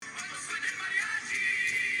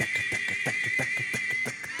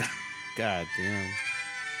God damn.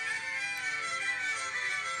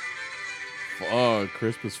 Oh,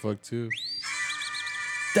 crisp as fuck too.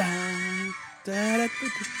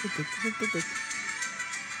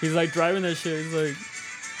 He's like driving that shit. He's like,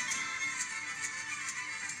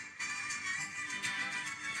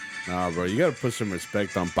 Nah, bro, you gotta put some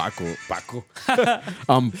respect on Paco.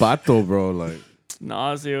 On Pato, bro. Like,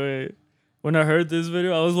 nah, see, wait. When I heard this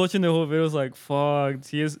video, I was watching the whole video. I was like, fuck.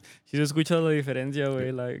 Si se escucha la diferencia,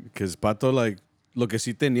 güey. Like, because Pato, like, lo que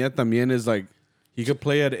sí tenía también is like, he could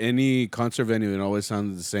play at any concert venue and always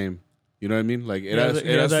sounded the same. You know what I mean? Like, era su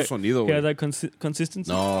sonido, he had güey. that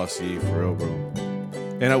consistency. No, see, for real, bro.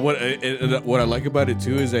 And what I like about it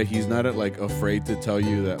too is that he's not like afraid to tell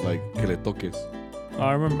you that like que le toques.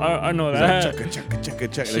 I remember. I know He's that. like,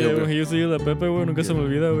 chaka. Shit, when he used to yell at Pepe, güey, nunca se me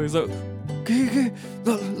olvida, güey. He's like, ¿qué?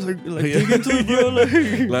 Like, dig into it, bro.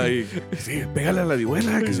 Like, sí, pégale a la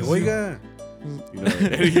vihuela, que se oiga. You know,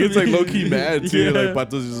 and he gets like low key mad too. Yeah. Like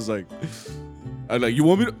Pato's just like, I'm like, you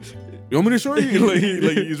want me to show you? like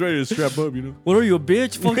he's ready to strap up, you know. What are you, a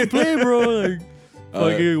bitch? Fucking play, bro. Like,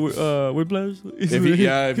 fucking whiplash.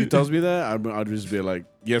 If he tells me that, I'll just be like,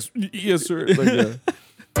 yes, sir. Like, yeah.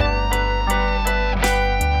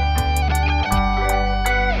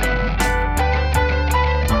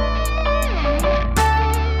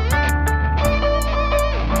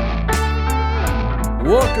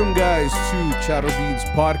 Welcome, guys, to CharroBoys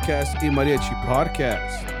podcast, a mariachi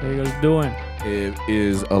podcast. How you guys doing? It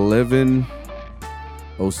is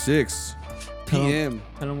 11:06 p.m.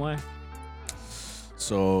 Tell him why.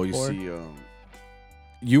 So you see,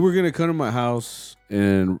 you were gonna come to my house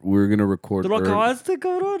and we were gonna record. ¿Te lo acabaste,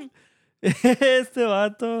 cabrón? Este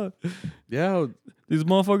vato. Yeah, This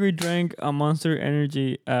motherfucker drank a Monster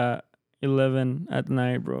Energy at 11 at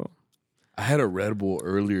night, bro. I had a Red Bull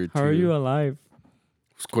earlier too. How are you alive?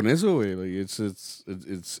 Con eso, güey. Like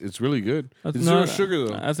it's really good. That's It's zero sugar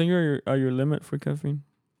though. I think you're at your limit for caffeine.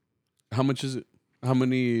 How much is it? How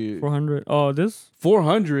many? 400. Oh, this?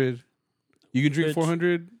 400. You can drink Bitch.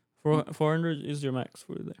 400. 400 is your max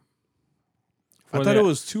for the day. I thought it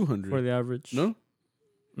was 200 for the average. No.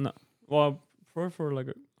 Well, for like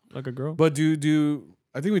a girl. But do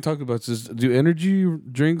I think we talked about this? Do energy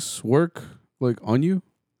drinks work like on you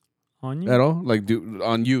On you? at all? Like do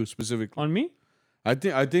on you specifically? On me? I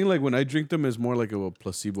think like when I drink them, it's more like a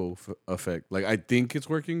placebo effect. Like I think it's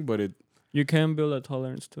working, but it. You can build a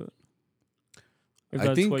tolerance to it. If I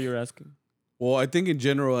that's think- what you're asking. Well, I think in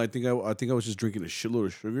general, I think I was just drinking a shitload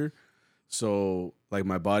of sugar. So like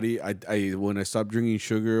my body, I when I stopped drinking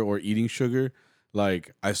sugar or eating sugar,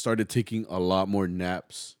 like I started taking a lot more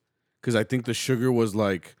naps because I think the sugar was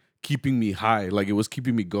like keeping me high, like it was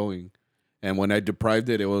keeping me going. And when I deprived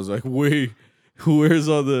it, it was like, wait, where's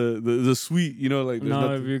all the sweet? You know, like there's No,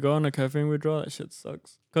 nothing. if you go on a caffeine withdrawal, that shit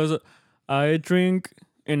sucks. Because I drink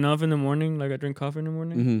enough in the morning. Like I drink coffee in the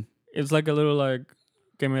morning. Mm-hmm. It's like a little like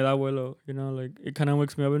que me da vuelo. You know, like it kind of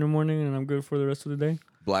wakes me up in the morning and I'm good for the rest of the day.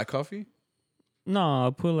 Black coffee?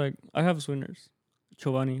 No, I have sweeteners.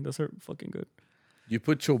 Chobani, those are fucking good. You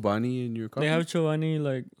put Chobani in your coffee? They have Chobani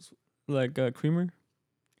like creamer.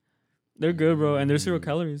 They're good, bro, and they're 0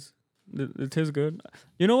 calories. It tastes good.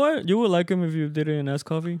 You know what? You would like them if you did it in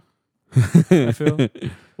coffee. I feel.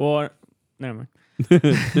 Well, never mind.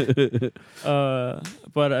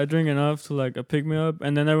 But I drink enough to like pick me up,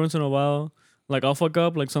 and then every once in a while, like I'll fuck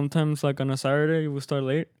up. Like sometimes, like on a Saturday, we'll start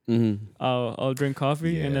late. Mm-hmm. I'll drink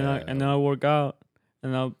coffee, and then I'll work out,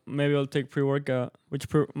 and I'll take pre-workout, which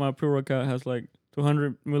my pre-workout has like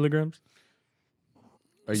 200 milligrams.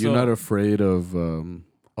 Are you not afraid of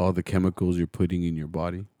all the chemicals you're putting in your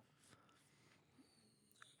body?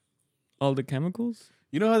 All the chemicals?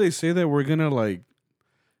 You know how they say that we're gonna like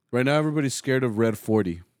right now everybody's scared of Red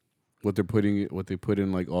 40. What they put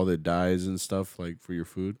in like all the dyes and stuff like for your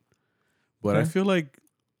food. But I feel like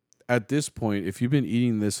at this point, if you've been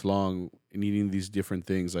eating this long and eating these different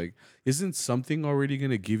things, like isn't something already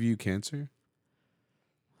gonna give you cancer?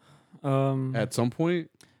 At some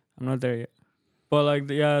point? I'm not there yet. But like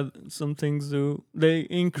some things do. They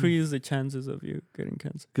increase the chances of you getting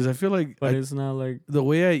cancer. Because I feel like But it's not like the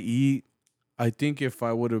way I eat, I think if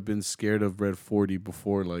I would have been scared of Red 40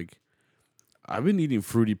 before, like I've been eating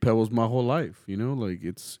Fruity Pebbles my whole life, you know, like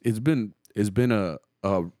it's been a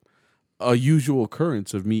usual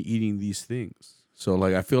occurrence of me eating these things. So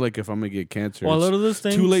like I feel like if I'm gonna get cancer, well, a lot it's of those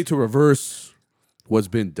things too late to reverse what's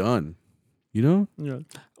been done, you know? Yeah.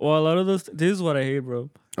 Well, a lot of those. This is what I hate,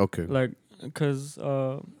 bro. Okay. Like, cause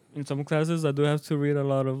in some classes I do have to read a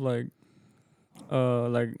lot of like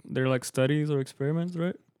they're like studies or experiments,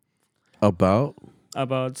 right? About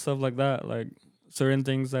About stuff like that, like certain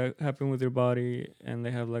things that happen with your body, and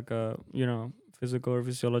they have like a physical or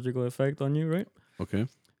physiological effect on you, right? Okay.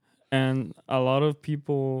 And a lot of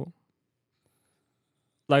people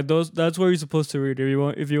like those. That's where you're supposed to read.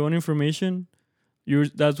 If you want information,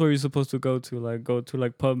 that's where you're supposed to go to. Like go to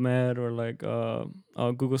like PubMed or like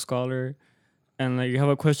Google Scholar, and like you have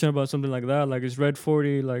a question about something like that. Like is red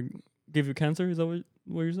 40 like give you cancer? Is that what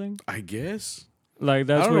you're saying? I guess. Like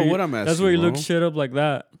I don't know what I'm asking. That's where you look bro. shit up like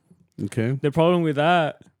that. Okay. The problem with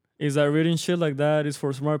that is that reading shit like that is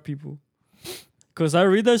for smart people. Cause I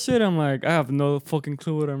read that shit, I'm like, I have no fucking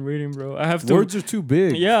clue what I'm reading, bro. I have to. Words are too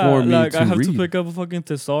big. Yeah, for me like to I have read. to pick up a fucking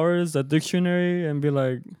thesaurus, a dictionary, and be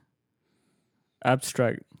like,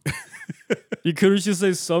 abstract. You could just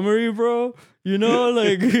say summary, bro. You know,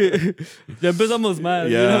 like ya empezamos mal.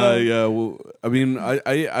 Yeah, you know? yeah. Well, I mean, I,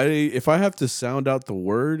 if I have to sound out the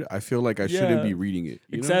word, I feel like I shouldn't be reading it.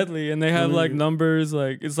 Exactly, and they have like numbers,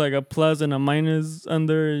 like it's like a plus and a minus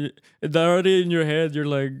under. It's already in your head. You're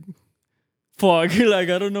like, fuck. Like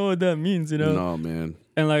I don't know what that means. You know? No, man.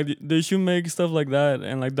 And like they should make stuff like that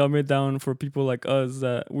and like dumb it down for people like us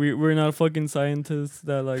that we're not fucking scientists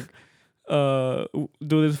that like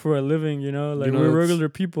do this for a living, you know? Like we're regular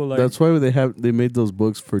people. Like that's why they made those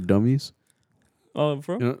books for dummies. Oh,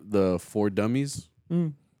 bro. You know, the For Dummies.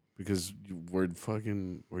 Mm. Because we're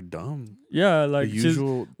dumb. Yeah, like the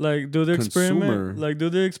usual just, like do the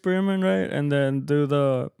experiment, right? And then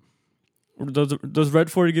do does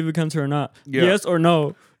red 40 give you cancer or not? Yeah. Yes or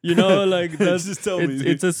no? You know, like that's just tell me.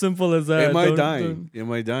 It's as simple as that. Am I dying?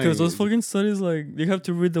 Because those fucking studies, like you have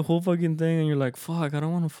to read the whole fucking thing, and you're like, fuck, I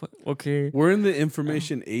don't want to. Okay. We're in the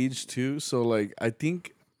information age too, so like I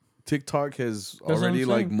think TikTok has already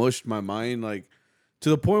like mushed my mind, like to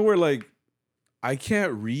the point where like I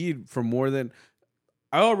can't read for more than.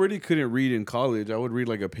 I already couldn't read in college. I would read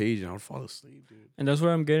like a page and I would fall asleep, dude. And that's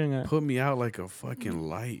where I'm getting at. Put me out like a fucking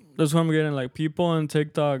light. That's what I'm getting. Like people on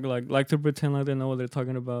TikTok like to pretend like they know what they're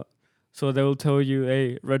talking about. So they will tell you,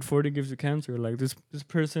 hey, red 40 gives you cancer. Like this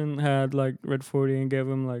person had like red 40 and gave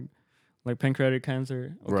him like pancreatic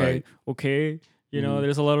cancer. Okay. Right. Okay. You know,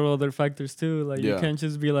 there's a lot of other factors too. Like you can't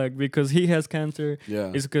just be like because he has cancer,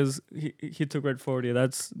 it's because he took red 40.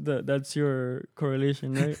 That's your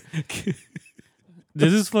correlation, right?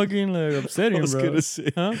 This is fucking like upsetting, bro. I was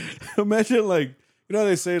gonna say, imagine like you know how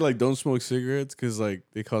they say like don't smoke cigarettes because like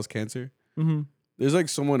they cause cancer. Mm-hmm. There's like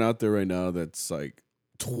someone out there right now that's like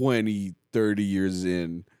 20, 30 years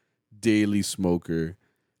in, daily smoker,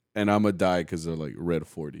 and I'ma die because of like red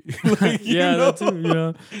 40. Like, yeah, that too.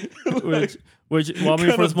 Yeah, which well, I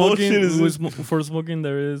mean for smoking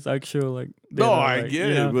there is actual like. No, I get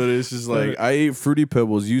it, but it's just like I ate Fruity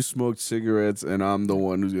Pebbles, you smoked cigarettes, and I'm the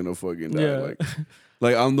one who's gonna fucking die. Yeah.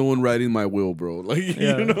 Like I'm the one writing my will, bro. Like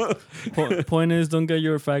you know. Point is, don't get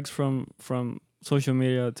your facts from social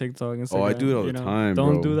media, TikTok, Instagram. Oh, I do it all the time.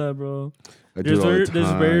 Don't do that, bro. There's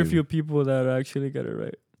very few people that actually get it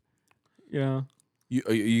right. Yeah.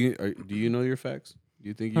 Do you know your facts? Do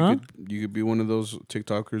you think you could be one of those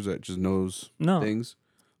TikTokers that just knows things?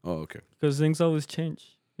 Oh, okay. Because things always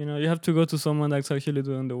change. You know, you have to go to someone that's actually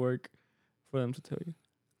doing the work for them to tell you.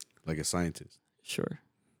 Like a scientist. Sure.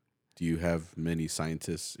 Do you have many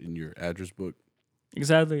scientists in your address book?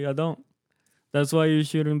 Exactly, I don't. That's why you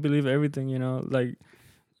shouldn't believe everything. You know, like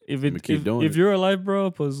if you're alive, bro,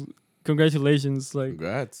 pues congratulations. Like,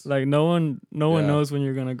 congrats. Like no one knows when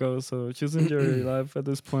you're gonna go, so just enjoy your life at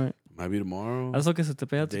this point. Might be tomorrow. Haz lo que se te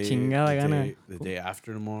pega tu chingada gana. The day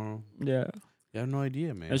after tomorrow. Yeah. You have no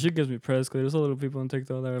idea, man. That shit gives me press because there's a lot of people on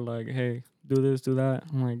TikTok that are like, hey, do this, do that.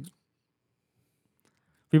 I'm like,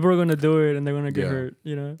 people are gonna do it and they're gonna get hurt,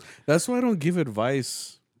 you know? That's why I don't give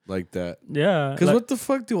advice like that. Yeah. Because what the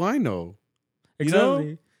fuck do I know?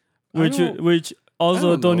 Exactly. You know? Which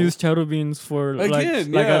also don't use charro beans for like a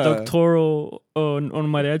doctoral on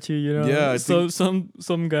mariachi, you know? Yeah. So some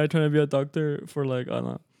guy trying to be a doctor for like, I don't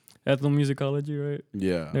know, ethnomusicology, right?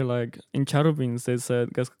 Yeah. They're like, in charro beans, they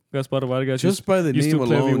said Gaspar Vargas just by the name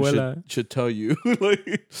alone should tell you. Like,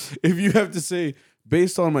 if you have to say,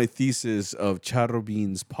 based on my thesis of Charro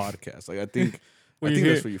Beans podcast, like I think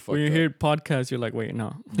that's what you fucked up. When you hear podcast, you're like, wait,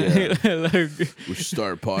 no. Yeah. Like, we should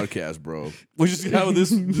start a podcast, bro. Which is how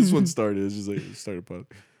this one started. It's just like start a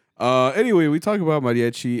podcast. Anyway, we talk about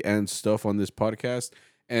mariachi and stuff on this podcast,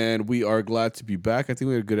 and we are glad to be back. I think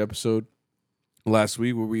we had a good episode last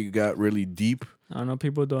week where we got really deep. I don't know.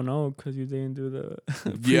 People don't know because you didn't do the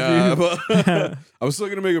yeah, but I'm still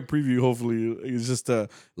gonna make a preview. Hopefully, it's just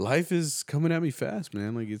life is coming at me fast,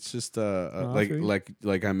 man. Like it's just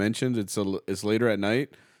like I mentioned, it's later at night.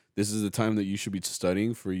 this is the time that you should be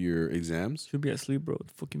studying for your exams. Should be asleep, bro. What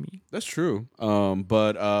the fuck you mean? That's true.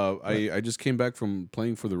 But I just came back from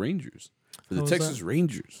playing for the Rangers, for the Texas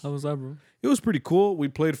Rangers. How was that, bro? It was pretty cool. We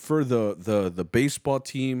played for the baseball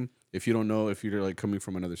team. If you don't know, if you're like coming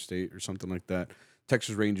from another state or something like that,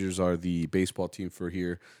 Texas Rangers are the baseball team for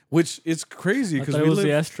here, which is crazy because it was the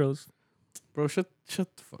Astros. Bro, shut the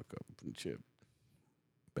fuck up, Chip.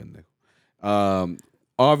 Pendejo.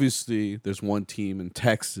 Obviously, there's one team in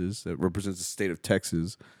Texas that represents the state of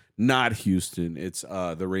Texas, not Houston. It's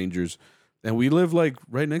the Rangers, and we live like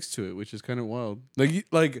right next to it, which is kind of wild.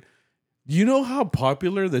 Like, you know how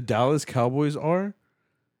popular the Dallas Cowboys are?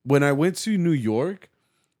 When I went to New York,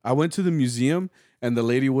 I went to the museum, and the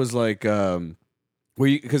lady was like,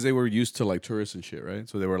 because they were used to like tourists and shit, right?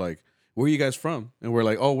 So they were like, where are you guys from? And we're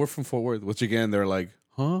like, oh, we're from Fort Worth. Which again, they're like,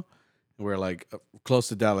 huh? And we're like, close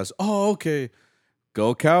to Dallas. Oh, okay.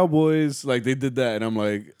 Go Cowboys. Like they did that. And I'm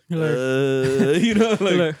like, you know,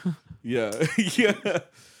 like, yeah. Yeah.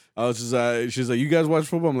 I was just, she's like, you guys watch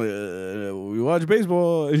football? I'm like, we watch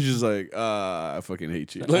baseball. And she's like, I fucking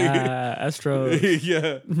hate you. Like, Astros.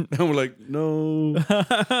 Yeah. And we're like, no.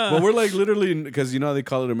 But we're like literally, because you know how they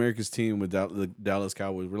call it America's team with the Dallas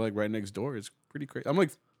Cowboys. We're like right next door. It's pretty crazy. I'm like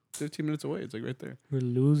 15 minutes away. It's like right there. We're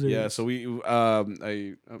losers. Yeah. So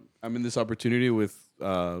I'm in this opportunity with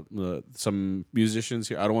some musicians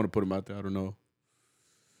here. I don't want to put them out there. I don't know.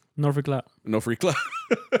 No free clout. No free clout.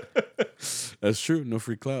 That's true. No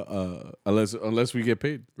free clout. Unless we get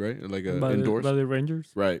paid, right? Like endorsed by the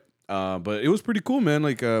Rangers, right? But it was pretty cool, man.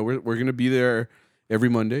 Like we're gonna be there every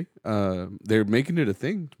Monday. They're making it a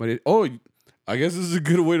thing. But I guess this is a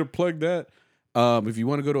good way to plug that. If you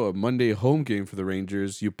want to go to a Monday home game for the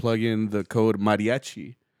Rangers, you plug in the code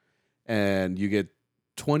mariachi, and you get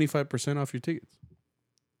 25% off your tickets.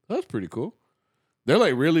 That's pretty cool. They're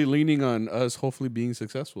like really leaning on us, hopefully being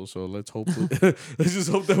successful. So let's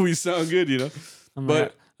just hope that we sound good, you know.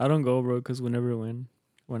 But I don't go, bro, because we never win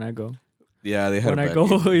when I go. Yeah, they had. When I go,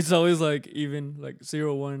 it's always like even like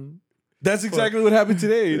 0-1. That's exactly what happened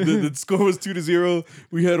today. The score was 2-0.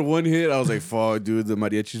 We had one hit. I was like, "Fuck, dude!" The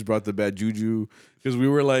mariachis brought the bad juju because we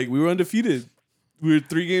were undefeated. We were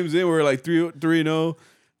 3 games in. We were like 3-0.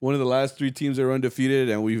 One of the last 3 teams that were undefeated,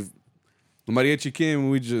 and the mariachi came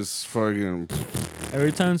and we just fucking.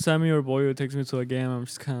 Every time Sammy or Boyo takes me to a game, I'm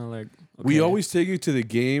just kind of like. Okay. We always take you to the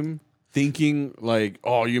game thinking like,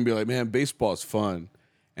 oh, you're gonna be like, man, baseball's fun,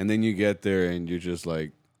 and then you get there and you're just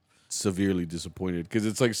like severely disappointed because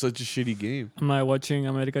it's like such a shitty game. I'm like watching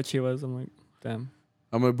America Chivas. I'm like, damn.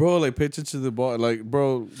 I'm like, bro, like pay attention to the ball. Like,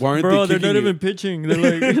 bro, why aren't they're not even pitching. They're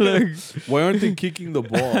like why aren't they kicking the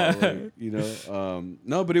ball? Like, you know,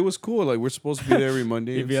 no, but it was cool. Like we're supposed to be there every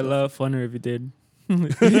Monday. It'd be a lot funner if you did.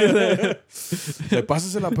 Like,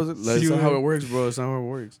 pásasela. That's not how it works, bro. It's not how it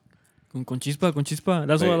works. Con chispa.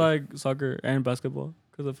 That's why I like soccer and basketball.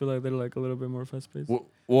 Because I feel like they're like a little bit more fast paced.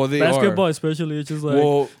 Well, they basketball are. Especially, it's just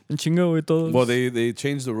like en chingo with todos. Well, they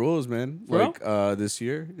changed the rules, man. Bro? Like this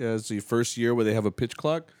year, it's the first year where they have a pitch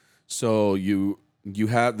clock. So you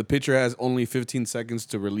have the pitcher has only 15 seconds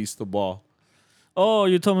to release the ball. Oh,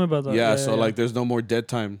 you told me about that. Yeah, so like there's no more dead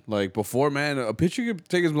time. Like before, man, a pitcher could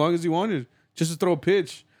take as long as he wanted just to throw a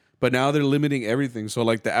pitch. But now they're limiting everything. So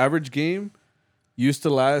like the average game used to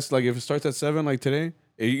last, like if it starts at 7 like today,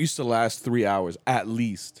 it used to last 3 hours at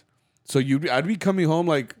least. So I'd be coming home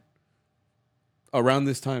like around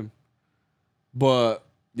this time. But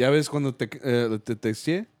ya ves cuando te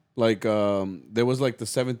texté? Like there was like the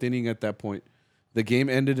 7th inning at that point. The game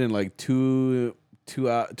ended in like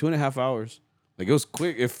 2.5 hours. Like it was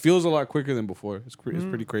quick. It feels a lot quicker than before. It's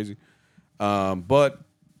pretty crazy. But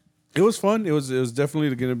it was fun. It was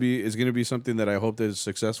definitely gonna be something that I hope that is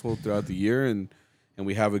successful throughout the year and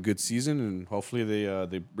we have a good season and hopefully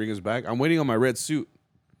they bring us back. I'm waiting on my red suit.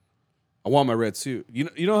 I want my red suit.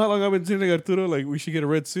 You know how long I've been saying Arturo like we should get a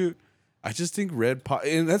red suit. I just think red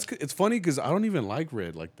and it's funny because I don't even like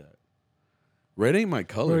red like that. Red ain't my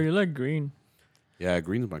color. Bro, you like green. Yeah,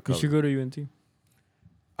 green is my color. You should go to UNT.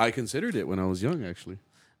 I considered it when I was young, actually.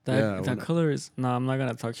 That color is... No, I'm not going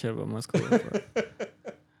to talk shit about my color.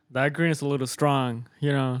 That green is a little strong,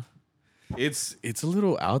 you know. It's a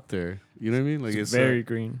little out there. You know what I mean? Like it's very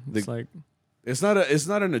green. It's like... It's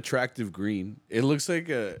not an attractive green. It looks like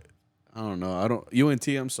a... I don't know. UNT,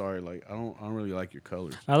 I'm sorry. Like, I don't really like your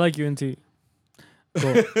colors. I like UNT.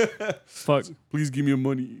 Cool. Fuck. Please give me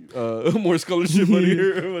money. More scholarship money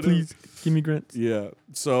here. Please give me grants. Yeah.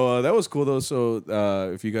 So that was cool though. So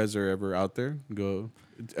if you guys are ever out there, go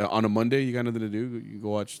on a Monday. You got nothing to do. You go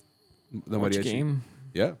watch the mariachi game.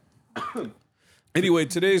 Yeah. Anyway,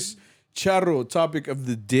 today's charro topic of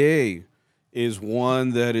the day is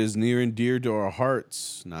one that is near and dear to our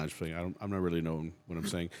hearts. Nah, just playing. I'm not really knowing what I'm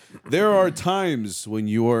saying. There are times when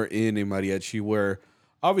you are in a mariachi where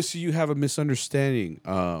obviously you have a misunderstanding.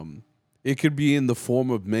 It could be in the form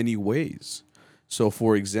of many ways. So,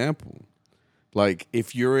 for example, like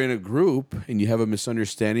if you're in a group and you have a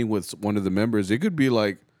misunderstanding with one of the members, it could be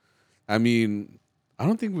like, I mean, I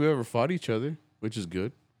don't think we've ever fought each other, which is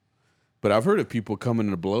good. But I've heard of people coming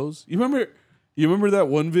to blows. You remember that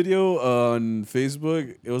one video on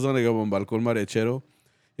Facebook? It was on like a balcón marechero.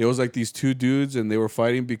 It was like these two dudes and they were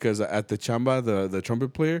fighting because at the chamba, the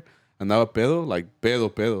trumpet player, andaba pedo, like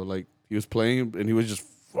pedo. Like he was playing and he was just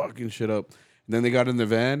fucking shit up. And then they got in the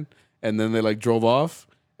van and then they like drove off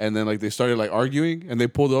and then like they started like arguing and they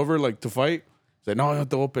pulled over like to fight. It's like, no, yo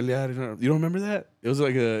te voy a pelear. You don't remember that? It was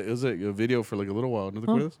like a video for like a little while. ¿No te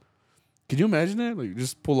acuerdas? Can you imagine that? Like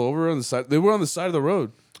just pull over on the side. They were on the side of the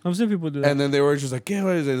road. I've seen people do that. And then they were just like, ¿qué,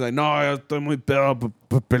 güey? Like, no, yo estoy muy pedo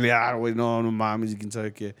para pelear, güey. No mames, you can say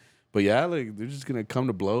qué. But yeah, like they're just gonna come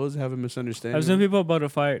to blows, have a misunderstanding. I've seen people about to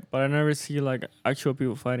fight, but I never see like actual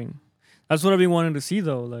people fighting. That's what I've been wanting to see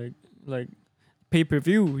though, like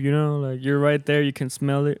pay-per-view. You know, like you're right there, you can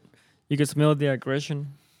smell it, you can smell the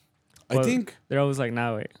aggression. I think they're always like,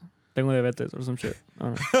 nah, wait, tengo diabetes or some shit. I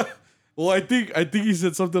don't know. Well, I think he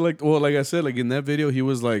said something like, well, like I said, like in that video, he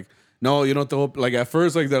was like, no, you don't have to, like at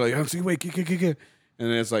first, like they're like, I'm saying, wait, and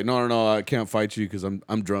then it's like, no, I can't fight you because I'm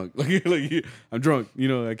drunk, I'm drunk, you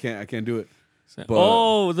know, I can't do it.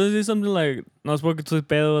 But, does it something like no es porque tu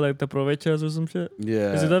pedo, like te aprovechas or some shit?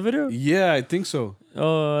 Yeah, is it that video? Yeah, I think so.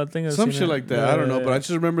 I think I've some seen shit it. like that. I don't know, but I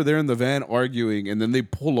just remember they're in the van arguing, and then they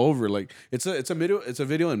pull over. Like it's a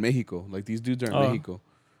video in Mexico. Like these dudes are in Mexico.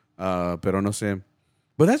 Pero no sé.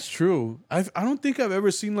 But that's true. I don't think I've ever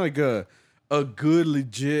seen like a good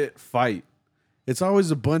legit fight. It's always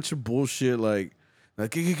a bunch of bullshit like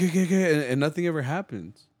and nothing ever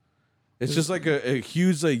happens. It's just like a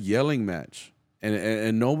huge like yelling match.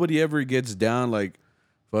 And nobody ever gets down like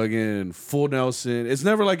fucking full Nelson. It's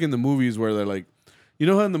never like in the movies where they're like, you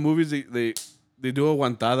know how in the movies they do a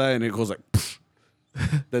guantada and it goes like,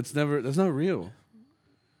 that's not real.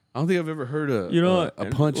 I don't think I've ever heard a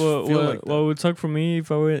punch feel like that. What would suck for me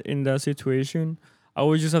if I were in that situation, I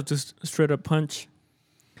would just have to straight up punch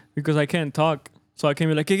because I can't talk. So I can't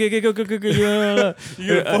be like, you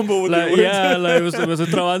fumble with like, your words. yeah, like, me estoy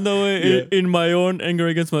trabando in my own anger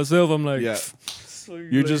against myself. I'm like, yeah.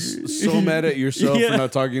 You're just so mad at yourself for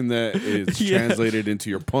not talking that it's translated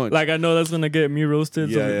into your punch. Like, I know that's going to get me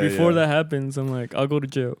roasted. So before that happens, I'm like, I'll go to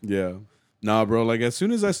jail. Yeah. Nah, bro, like as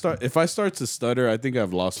soon as if I start to stutter, I think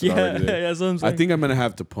I've lost it already. Yeah, that's what I'm saying. I think I'm going to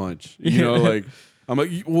have to punch. You know, like, I'm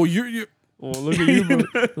like, well, you're well, look at you,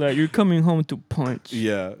 bro. Like, you're coming home to punch.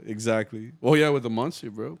 Yeah, exactly. Well, yeah, with the monster,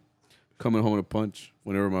 bro. Coming home to punch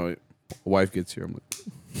whenever my wife gets here. I'm like...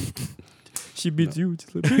 She beats you.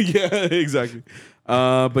 Yeah, exactly.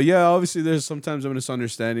 But yeah, obviously there's sometimes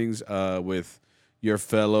misunderstandings with your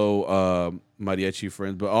fellow mariachi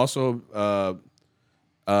friends, but also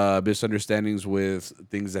misunderstandings with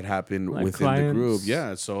things that happen like within clients. The group.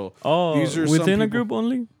 Yeah, so these are within a group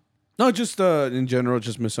only? No, just in general,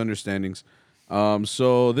 just misunderstandings.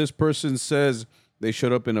 So this person says they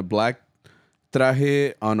showed up in a black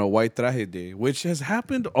traje on a white traje day, which has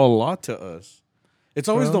happened a lot to us. It's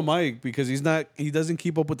always the mic because he doesn't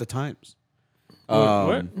keep up with the times.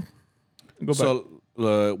 What? Go back. So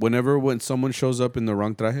when someone shows up in the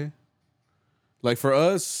wrong traje, like for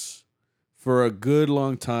us, for a good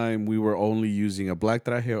long time, we were only using a black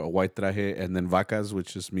traje, a white traje, and then vacas,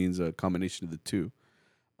 which just means a combination of the two.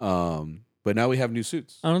 But now we have new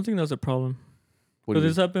suits. I don't think that's a problem. Because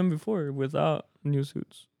this happened before without new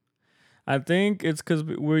suits. I think it's because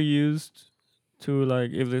we're used to,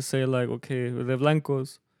 like, if they say, like, okay, the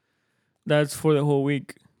blancos, that's for the whole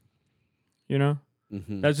week. You know?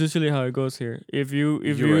 Mm-hmm. That's usually how it goes here. If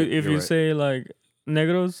you say, like,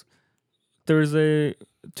 negros, Thursday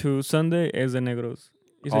to Sunday is the negros.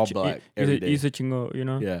 It's all black every day. It's a chingo, you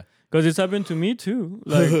know? Yeah. Because it's happened to me, too.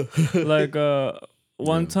 Like,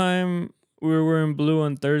 one time we were wearing blue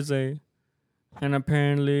on Thursday, and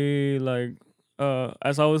apparently, like,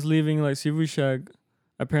 as I was leaving, like, Seafood Shack,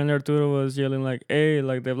 apparently Arturo was yelling, like, hey,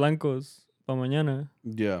 like, de blancos, pa mañana.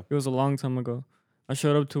 Yeah. It was a long time ago. I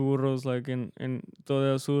showed up to Burros, like, in todo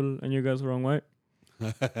de azul, and you guys were on white.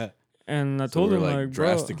 And I told him, like,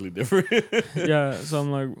 drastically different. Yeah, so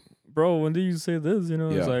I'm like, bro, when did you say this? You know,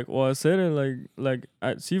 It's like, well, I said it, like,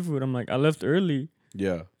 at Seafood. I'm like, I left early.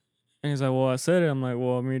 Yeah. And he's like, well, I said it. I'm like,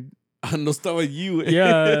 well, I mean... no estaba you.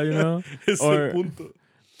 Yeah, you know? Ese punto.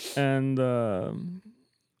 And,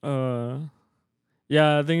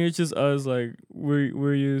 Yeah, I think it's just us. Like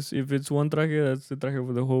we're used. If it's one traje, that's the traje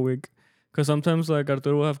for the whole week. Cause sometimes like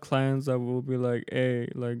Arturo will have clients that will be like, "Hey,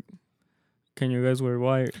 like, can you guys wear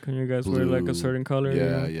white? Can you guys wear like a Blue. certain color?"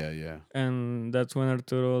 Yeah, yeah. And that's when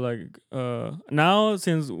Arturo like now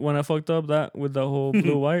since when I fucked up that with the whole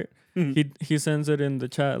blue white, he sends it in the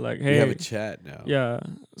chat like, We have a "Hey, chat now. yeah."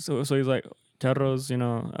 So he's like, "Charros,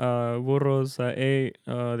 burros, de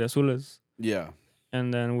azules." Yeah.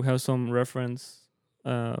 And then we have some reference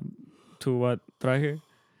to what traje.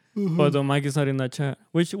 But the mic is not in that chat.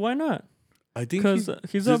 Which why not? I think Because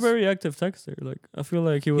he's a very active texter. Like I feel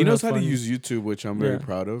like he would. he knows have how to fun. use YouTube, which I'm very Yeah.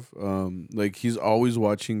 proud of. Like he's always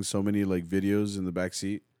watching so many like videos in the back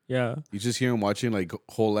seat. Yeah, You just hear him watching like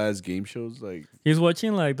whole ass game shows. Like he's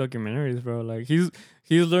watching like documentaries, bro. Like he's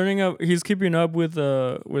learning up. He's keeping up with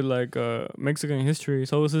Mexican history.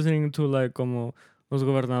 So I was listening to like como los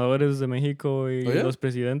gobernadores de Mexico y Oh, yeah? los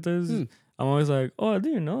presidentes. I'm always like, oh, I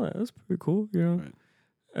didn't know that. That's pretty cool, you know. Right.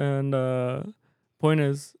 And point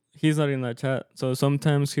is, he's not in that chat, so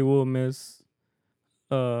sometimes he will miss.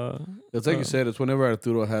 it's like you said. It's whenever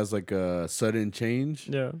Arturo has like a sudden change.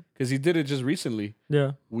 Yeah. Because he did it just recently.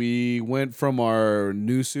 Yeah. We went from our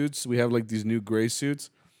new suits. We have like these new gray suits,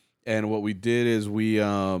 and what we did is we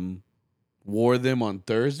wore them on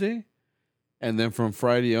Thursday, and then from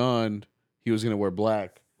Friday on, he was gonna wear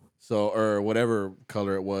black, so or whatever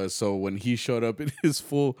color it was. So when he showed up in his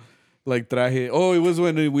full like traje, oh, it was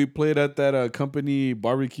when we played at that company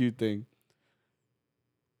barbecue thing.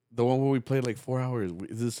 The one where we played like 4 hours.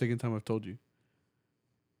 This is the second time I've told you.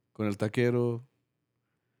 Con el taquero.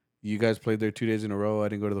 You guys played there 2 days in a row. I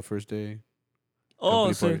didn't go to the first day. Oh,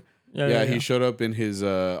 Company so party. Yeah, he showed up in his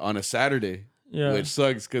on a Saturday, which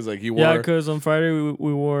sucks because like he wore. Yeah, because on Friday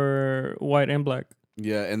we wore white and black.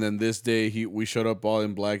 Yeah, and then this day we showed up all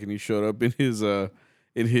in black, and he showed up in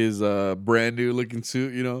his brand new looking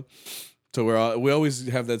suit, you know. So we always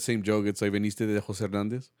have that same joke. It's like veniste de Jose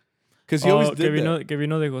Hernandez, because he always did that. Que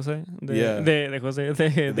vino de Jose. Yeah. De Jose. De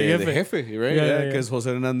Jefe, right? Yeah, Because Jose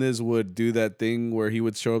Hernandez would do that thing where he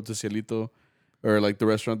would show up to Cielito, or like the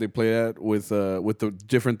restaurant they play at with the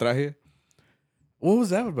different traje. What was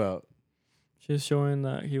that about? Just showing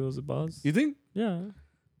that he was the boss. You think? Yeah.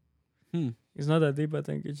 It's not that deep, I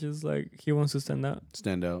think. It's just like he wants to stand out.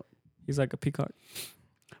 Stand out. He's like a peacock.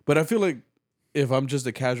 But I feel like if I'm just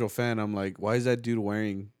a casual fan, I'm like, why is that dude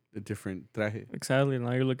wearing a different traje? Exactly.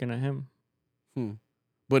 Now you're looking at him.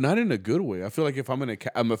 But not in a good way. I feel like if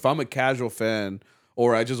I'm a casual fan,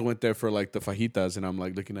 or I just went there for like the fajitas, and I'm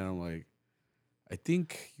like looking at him like, I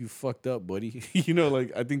think you fucked up, buddy. You know,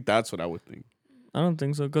 like I think that's what I would think. I don't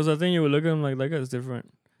think so, because I think you would look at him like that guy's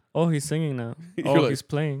different. Oh, he's singing now. Oh, like, he's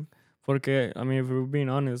playing. Porque, I mean, if we're being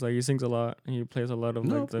honest, like he sings a lot and he plays a lot of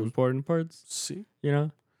like the important parts. See, you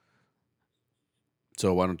know.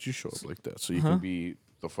 So why don't you show up like that? So you can be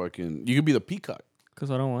you can be the peacock. Because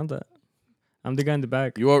I don't want that. I'm the guy in the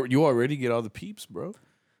back. You already get all the peeps, bro.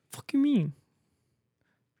 Fuck you mean?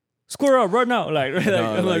 Square up right now, like right,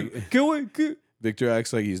 No, I'm like get away, get. Victor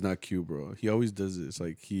acts like he's not cute, bro. He always does this.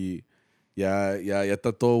 Like ya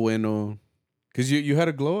está todo bueno. Cause you had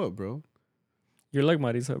a glow up, bro. You're like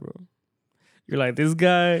Marisa, bro. You're like, this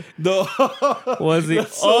guy No. was the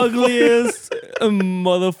ugliest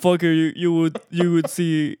motherfucker you would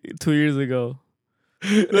see 2 years ago.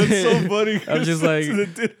 That's so funny. I'm just like,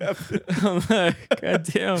 that did happen. I'm like, God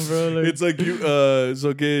damn, bro. Like, It's like you. It's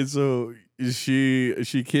okay. So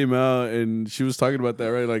she came out and she was talking about that,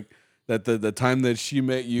 right? Like that the time that she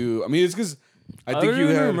met you. I mean, it's because I think don't you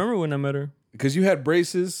even had remember when I met her. Because you had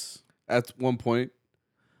braces at one point.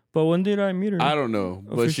 But when did I meet her? I don't know,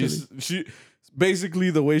 but she basically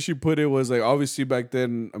the way she put it was like obviously back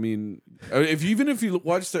then. I mean, if you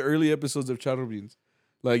watched the early episodes of CharroBoys,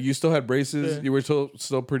 like you still had braces. Yeah. You were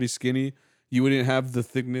still pretty skinny. You wouldn't have the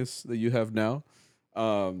thickness that you have now.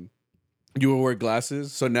 You would wear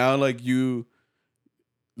glasses. So now like you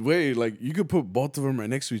could put both of them right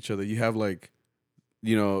next to each other. You have like,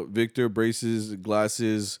 you know, Victor braces,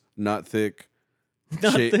 glasses, not thick,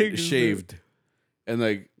 shaved, and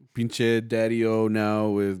like pinche Daddy-O now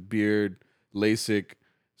with beard, LASIK,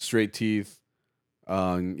 straight teeth,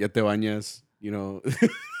 ya te bañas, you know.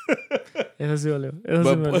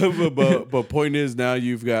 But point is now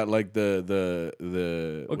you've got like the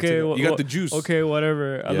okay, you got the juice. Okay,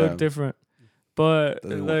 whatever. I look different, but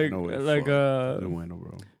Marisa.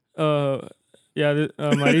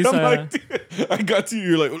 I got to you.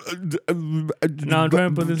 You're like, no, I'm trying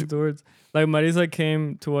to put this into words. Like Marisa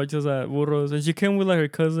came to watch us at Burros, and she came with like her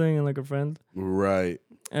cousin and like a friend. Right.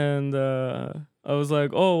 And I was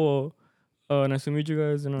like, oh, well, nice to meet you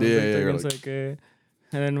guys. You know, yeah.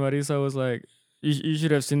 And then Marisa was like, you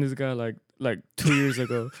should have seen this guy like 2 years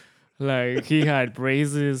ago. Like he had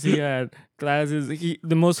braces, he had glasses.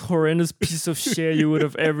 The most horrendous piece of shit you would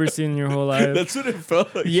have ever seen in your whole life. That's what it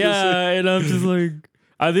felt like. Yeah, and I'm just like,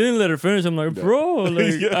 I didn't let her finish. I'm like, bro,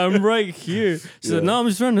 like I'm right here. She said, no, I'm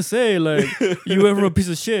just trying to say, like, you went from a piece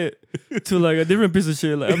of shit to like a different piece of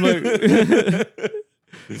shit. Like, I'm like,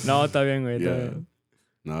 no, está bien, güey. Yeah.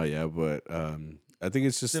 No, yeah, but I think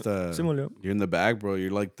it's just you're in the bag, bro. You're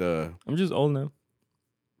like I'm just old now.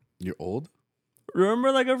 You're old?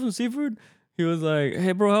 Remember that guy from Seafood? He was like,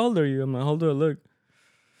 hey, bro, how old are you? I'm like, how old do I look?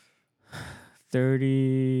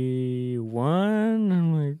 31.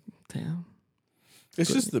 I'm like, damn.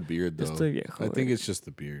 It's just the beard, though. I think it's just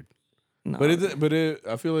the beard. No. But I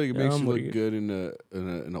feel like it makes you look good in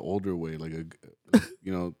an older way, like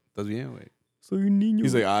estás bien, güey. Soy un niño.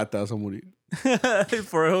 He's like, te vas a morir.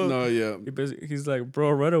 For real. No, yeah. He's like,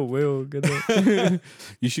 bro, write a will. Get that.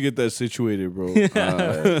 You should get that situated, bro.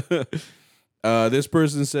 This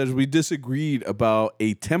person says, we disagreed about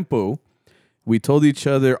a tempo. We told each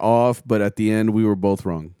other off, but at the end, we were both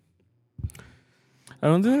wrong. I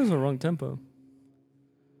don't think there's a wrong tempo.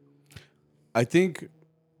 I think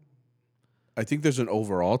there's an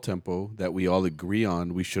overall tempo that we all agree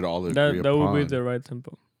on. We should all agree upon. That would be the right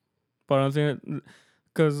tempo. But I don't think,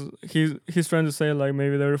 because he's trying to say like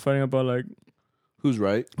maybe they were fighting about like who's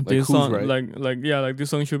right, like this who's song, right, like this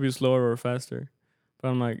song should be slower or faster. But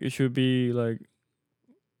I'm like, it should be like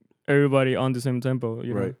everybody on the same tempo,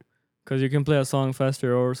 you know? Because you can play a song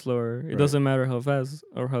faster or slower. It doesn't matter how fast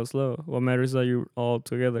or how slow. What matters is that you're all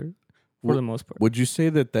together. For the most part. Would you say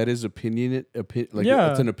that is opinion? Like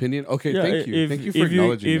it's an opinion? Okay, thank you. Thank you for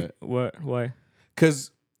acknowledging that. What? Why?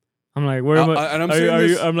 Because I'm like, where am I? And I'm saying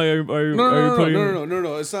this. I'm like, are you putting?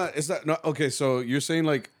 No. It's not. No. Okay, so you're saying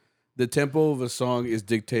like the tempo of a song is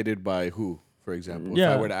dictated by who, for example? If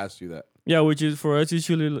I were to ask you that. Yeah, which is for us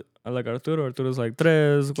usually like Arturo. Arturo's like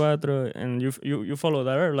 3, 4, and you follow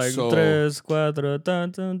that, right? Like 3, 4,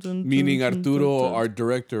 dun, dun, dun, meaning Arturo, our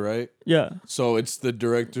director, right? Yeah. So it's the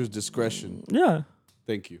director's discretion. Yeah.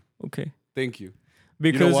 Thank you. Okay. Thank you.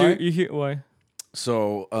 Because you hear why?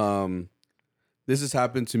 So this has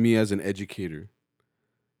happened to me as an educator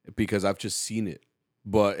because I've just seen it,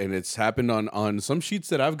 and it's happened on some sheets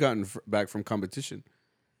that I've gotten back from competition.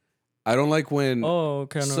 I don't like when. Oh,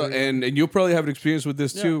 okay. And you'll probably have an experience with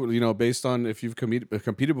this too. You know, based on if you've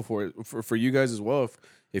competed before. For you guys as well,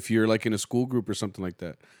 if you're like in a school group or something like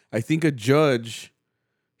that. I think a judge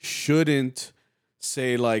shouldn't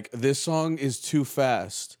say like this song is too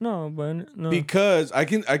fast. No, because I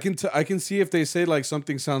can see if they say like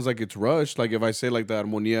something sounds like it's rushed. Like if I say like the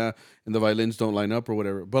armonía and the violins don't line up or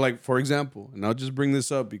whatever. But like for example, and I'll just bring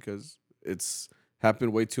this up because it's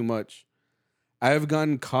happened way too much. I have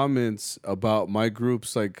gotten comments about my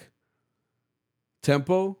group's like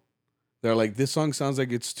tempo. They're like, this song sounds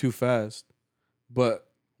like it's too fast. But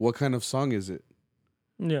what kind of song is it?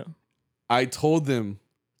 Yeah. I told them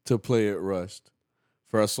to play it rushed.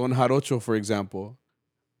 For a son jarocho, for example,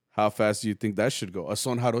 how fast do you think that should go? A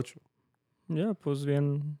son jarocho. Yeah, pues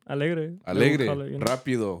bien alegre. Alegre,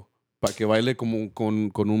 rápido. Para que baile como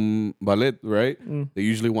con un ballet, right? They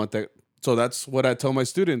usually want that. So that's what I tell my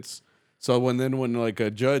students. So when like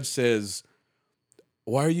a judge says,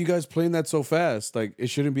 why are you guys playing that so fast? Like,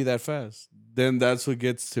 it shouldn't be that fast. Then that's what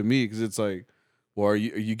gets to me because it's like, well, are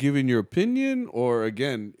you giving your opinion or,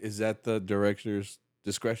 again, is that the director's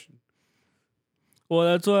discretion? Well,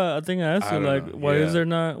 that's why I think I asked you, like, why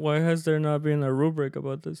has there not been a rubric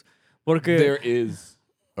about this? Porque there is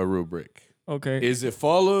a rubric. Okay. Is it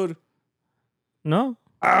followed? No.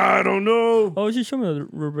 I don't know. Oh, she showed me the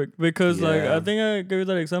rubric because, like, I think I gave you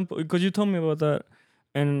that example because you told me about that,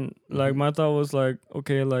 and like my thought was like,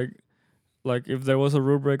 okay, like if there was a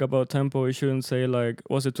rubric about tempo, it shouldn't say like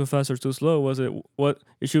was it too fast or too slow? Was it what?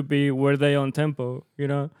 It should be were they on tempo? You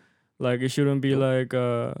know, like it shouldn't be like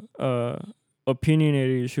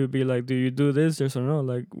opinionated. It should be like, do you do this? Yes or no?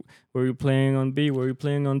 Like, were you playing on beat? Were you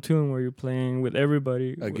playing on tune? Were you playing with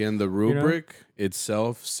everybody? Again, the rubric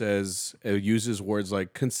itself says it uses words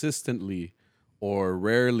like consistently or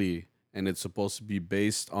rarely, and it's supposed to be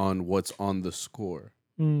based on what's on the score.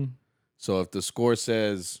 So if the score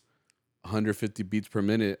says 150 beats per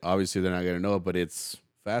minute, obviously they're not going to know, but it's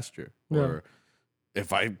faster. Or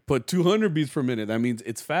if I put 200 beats per minute, that means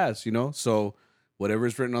it's fast, you know? So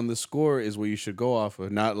whatever's written on the score is what you should go off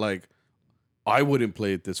of. Not like, I wouldn't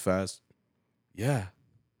play it this fast. Yeah,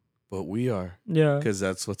 but we are. Yeah. Because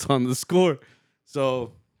that's what's on the score.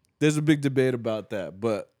 So there's a big debate about that.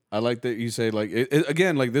 But I like that you say, like,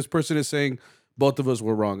 again, like this person is saying both of us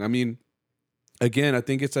were wrong. I mean, again, I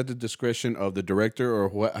think it's at the discretion of the director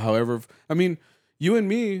or however. I mean, you and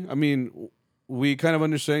me. I mean, we kind of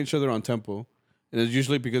understand each other on tempo, and it's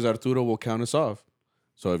usually because Arturo will count us off.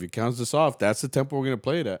 So if he counts us off, that's the tempo we're gonna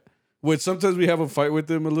play it at. Which sometimes we have a fight with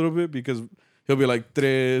him a little bit because he'll be like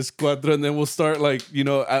tres, cuatro, and then we'll start like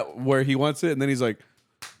at where he wants it, and then he's like,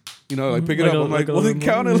 like pick it Like up. a- I'm like, like a well then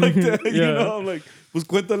little count it more. like that. Yeah. I'm like, pues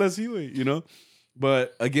cuéntala así, güey.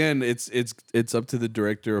 But again, it's up to the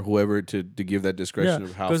director or whoever to give that discretion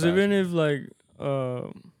of how. Because Fast. even if like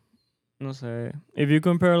no sé, if you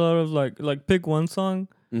compare a lot of like pick one song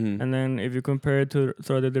Mhm. and then if you compare it to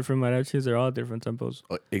the different mariachis, they're all different tempos.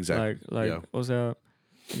 Exactly. Like Yeah. o sea,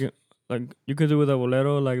 you could do with a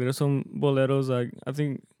bolero. Like there's some boleros like I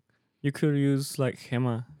think you could use like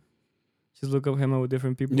Gema. Just look up Gema with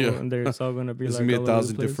different people, Yeah. and it's all gonna be There's like gonna be all a over the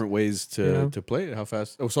thousand place. different ways to You know? to play it. How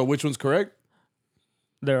fast? Oh, so which one's correct?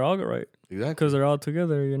 They're all right Exactly. because they're all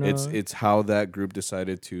together. It's how that group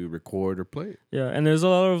decided to record or play it. Yeah, and there's a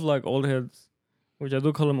lot of like old heads, which I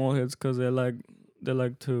do call them old heads because they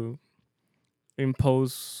like to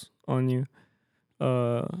impose on you.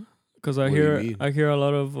 Because What do you mean? I hear a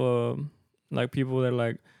lot of like people that are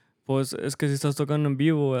like, pues es que si estás tocando en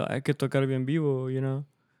vivo, hay que tocar bien vivo,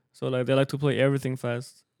 So like they like to play everything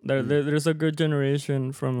fast. There's a good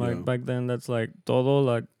generation from like back then that's like todo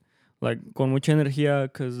like con mucha energía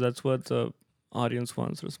because that's what the audience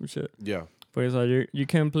wants or some shit. Yeah. But it's like you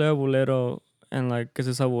can't play a bolero and like que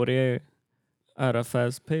se saboree at a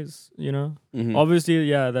fast pace, Mhm. Obviously,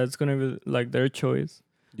 yeah, that's gonna be like their choice.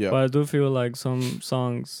 Yeah. But I do feel like some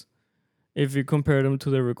songs, if you compare them to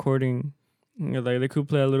the recording, like they could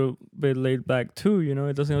play a little bit laid back too,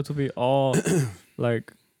 It doesn't have to be all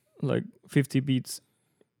like 50 beats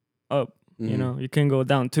up, Mhm. You can go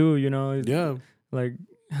down too, Yeah. Like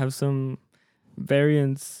have some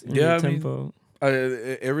variance in Yeah, the I mean, tempo.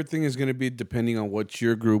 Everything is gonna be depending on what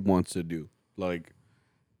your group wants to do. Like,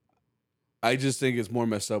 I just think it's more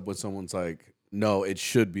messed up when someone's like, "No, it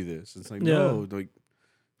should be this." It's like, no, like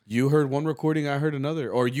you heard one recording, I heard another,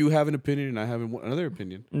 or you have an opinion and I have another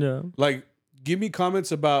opinion. Yeah. Like, give me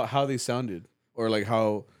comments about how they sounded, or like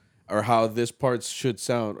how this part should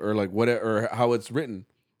sound, or like what, or how it's written,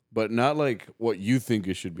 but not like what you think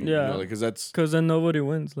it should be. Yeah. Because then nobody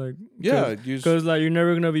wins. Like, because like you're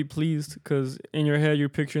never gonna be pleased because in your head you're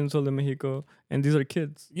picturing Sol de Mexico and these are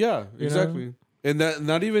kids. Yeah, you exactly. know? And that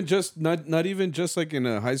not even just like in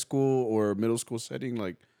a high school or middle school setting,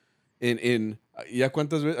 like in ya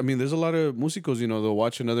cuántas veces, I mean, there's a lot of músicos, they'll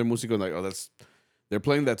watch another músico and like, oh, they're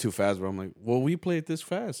playing that too fast, bro. I'm like, well, we play it this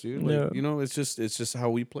fast, dude. Like, it's just how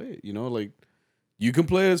we play it, like you can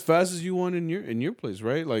play it as fast as you want in your place,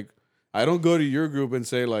 right? Like, I don't go to your group and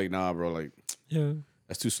say like, nah, bro, like, yeah,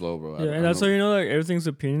 that's too slow, bro. Yeah, and that's how like everything's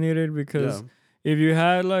opinionated because if you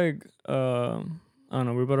had like I don't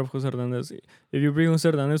know, we brought up Jose Hernandez. If you bring Jose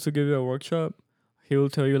Hernandez to give you a workshop, he will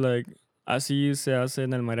tell you like, así se hace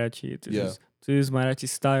en el mariachi. To this mariachi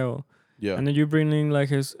style. Yeah. And then you bring in like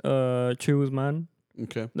his Chuy Guzman.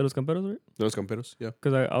 Okay. De los Camperos, right? De los Camperos, yeah.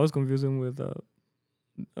 Because I was confusing with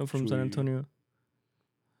from San Chuy. Antonio.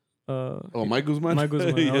 Mike Guzman? Mike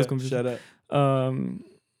Guzman. I was confused. Shout out.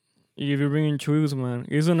 If you bring in Chuy Guzman,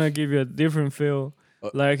 he's gonna give you a different feel.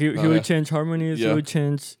 Like he would change harmonies, he would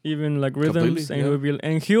change even like rhythms, completely,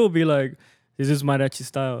 and he will be like, this is mariachi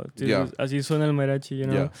style. Así suena el mariachi,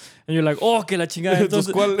 And you're like, oh, que la chingada.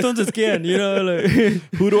 Entonces ¿quién? Like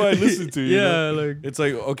who do I listen to? Like it's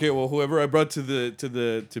like, okay, well, whoever I brought to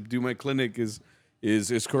do my clinic is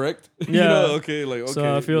correct. Yeah. Okay, like okay.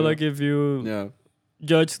 So I feel like if you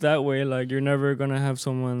judge that way, like you're never gonna have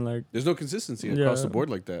someone like. There's no consistency across the board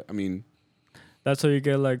like that. I mean. That's how you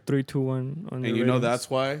get like 3, 2, 1 on. And that's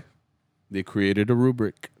why they created a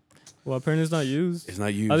rubric. Well, apparently it's not used. It's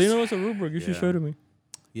not used. I didn't know it's a rubric. You should show it to me.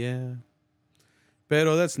 Yeah.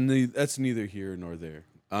 Pero that's neither here nor there.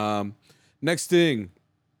 Next thing.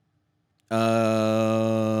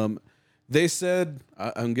 They said,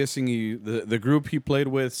 I'm guessing the group he played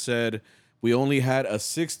with said we only had a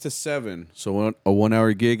 6 to 7, so a 1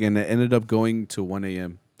 hour gig, and it ended up going to 1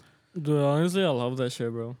 a.m. Dude, honestly, I love that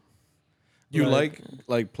shit, bro. You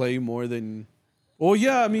like play more than. Oh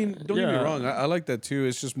yeah, I mean, don't get me wrong. I like that too.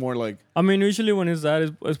 It's just more like. I mean, usually when it's that,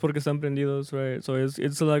 it's porque están prendidos, right? So it's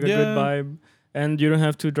like a good vibe, and you don't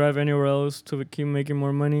have to drive anywhere else to keep making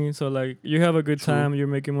more money. So like you have a good time, you're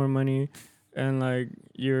making more money, and like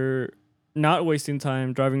you're not wasting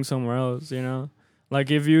time driving somewhere else.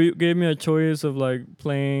 Like if you gave me a choice of like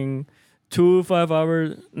playing 2 5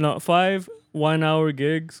 1 hour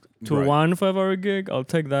gigs to 1 5 hour gig, I'll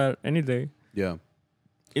take that any day. Yeah.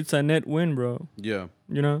 It's a net win, bro. Yeah.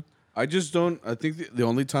 I just don't. I think the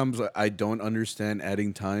only times I don't understand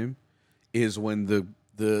adding time is when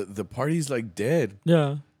the party's like dead.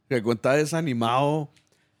 Yeah. Like when está desanimado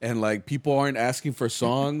and like people aren't asking for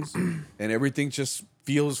songs and everything just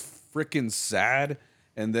feels freaking sad.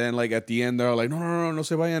 And then like at the end they're like, no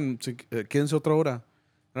se vayan, quédense otra hora.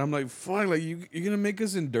 And I'm like, fuck, like you're gonna make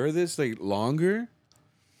us endure this like longer?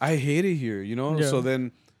 I hate it here, you know? Yeah. So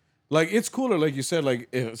then like it's cooler, like you said, like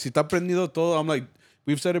si está prendido todo, I'm like,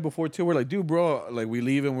 we've said it before too. We're like, dude, bro, like we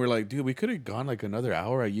leave and we're like, dude, we could have gone like another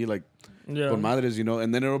hour allí, like Yeah. con madres, you know,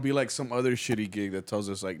 and then it'll be like some other shitty gig that tells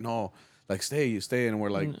us like, no, like stay, and we're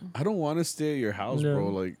like, I don't want to stay at your house, bro.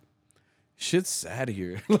 Like, shit's sad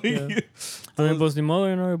here. Like, Yeah. I mean, pues ni modo,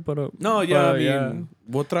 you know, but no, yeah, I mean,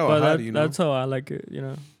 we'll trabajar, you know. That's how I like it, you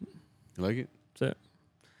know. You like it? So,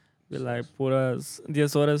 be like puras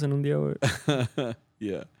 10 horas en un día, güey.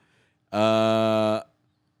 Yeah.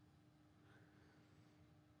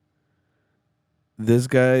 This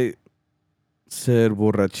guy said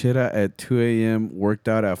borrachera at 2 a.m., worked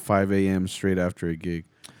out at 5 a.m. straight after a gig.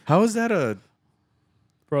 How is that a...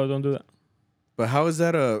 Bro, don't do that. But how is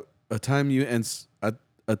that a time you and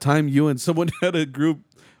a time you and someone had a group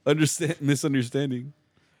misunderstanding?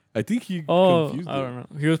 I think he confused I don't know.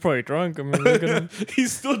 He was probably drunk. I mean, look at him.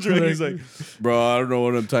 He's still drunk. He's like, bro, I don't know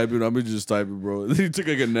what I'm typing. I'm just typing, bro. He took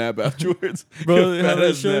like a nap afterwards. Bro, have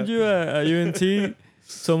I showed you at UNT?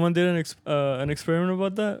 Someone did an experiment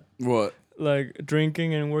about that. What? Like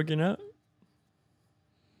drinking and working out.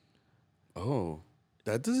 Oh,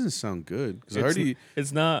 that doesn't sound good. Because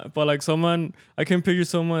it's not. But like I can picture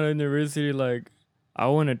someone at university like, I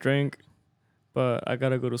want to drink, but I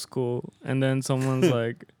gotta go to school. And then someone's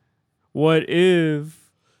like, what if?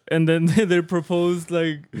 And then they proposed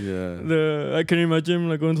like I can imagine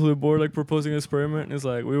like going to the board like proposing an experiment. It's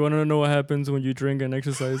like, we want to know what happens when you drink and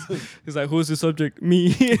exercise. It's like, who's the subject? Me.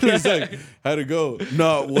 He's like, how'd it go?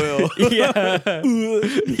 Not well. Yeah.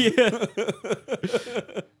 Yeah.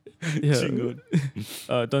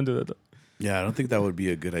 Don't do that though. Yeah, I don't think that would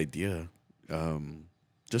be a good idea.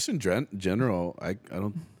 Just in general,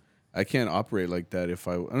 I can't operate like that.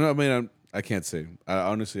 I can't say.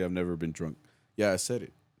 Honestly, I've never been drunk. Yeah, I said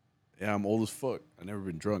it. Yeah, I'm old as fuck. I've never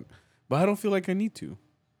been drunk. But I don't feel like I need to.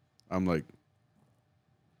 I'm like...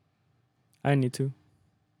 I need to.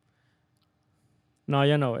 No,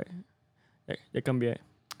 ya no, güey. Ya cambié.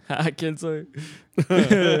 ¿Quién soy?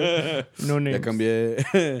 No names. Ya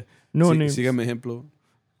cambié. No names. Sígame ejemplo.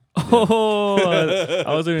 Oh,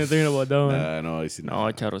 I wasn't even thinking about that one.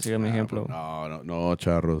 No, Charro, sígame ejemplo. No,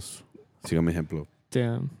 charros. Sígame ejemplo.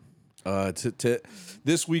 Damn.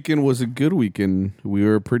 This weekend was a good weekend. We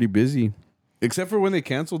were pretty busy, except for when they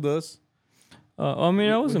canceled us. I mean,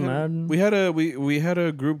 I wasn't mad. We had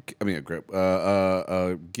a group. I mean,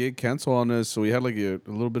 a gig cancel on us, so we had like a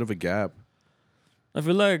little bit of a gap. I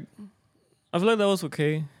feel like that was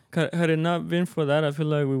okay. Had it not been for that, I feel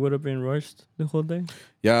like we would have been rushed the whole day.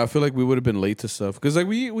 Yeah, I feel like we would have been late to stuff because like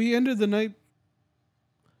we ended the night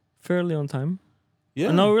fairly on time.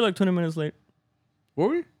 Yeah. No, we were like 20 minutes late. Were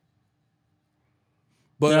we?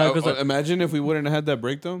 But imagine if we wouldn't have had that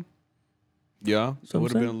breakdown. Yeah, so it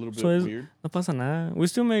would have been a little bit weird. No pasa nada. We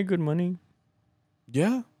still made good money.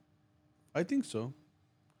 Yeah, I think so.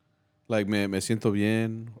 Like, me siento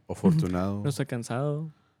bien, afortunado. No estoy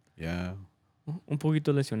cansado. Yeah. Un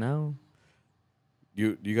poquito lesionado.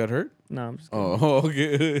 You got hurt? No, I'm just kidding. Oh,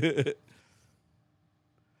 okay.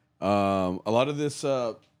 A lot of this,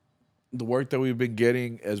 the work that we've been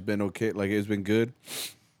getting has been okay. Like, it's been good.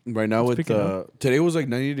 Right now, today was like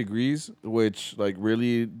 90 degrees, which like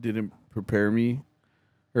really didn't prepare me,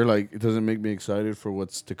 or like it doesn't make me excited for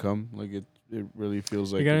what's to come. Like it really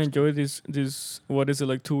feels like you gotta enjoy this. What is it,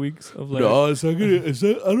 like 2 weeks of like? No, it's not gonna.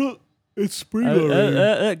 It's spring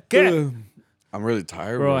already. I'm really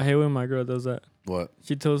tired, bro. I hate when my girl does that. What?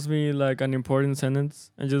 She tells me like an important sentence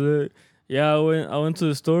and just like, yeah, I went to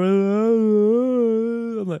the store.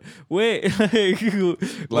 I'm like, wait,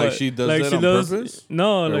 like she does that on purpose?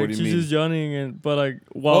 No, like she's just yawning but like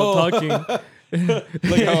while talking.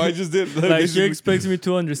 Like how I just did. Like she expects me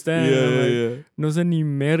to understand. Yeah. No sé ni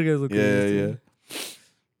mergas. Yeah.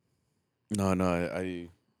 No, I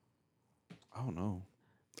don't know.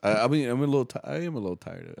 I mean, I am a little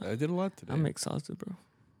tired. I did a lot today. I'm exhausted, bro.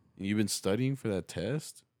 You've been studying for that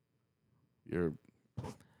test? You're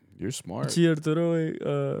smart. Sí,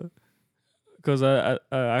 Arturo, because I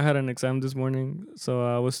had an exam this morning, so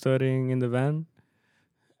I was studying in the van.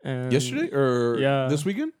 And yesterday or this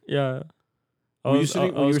weekend? Yeah. Were you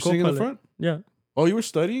sitting in the front? Yeah. Oh, you were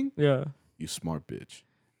studying? Yeah. You smart bitch.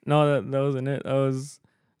 No, that wasn't it. I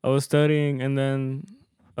was studying, and then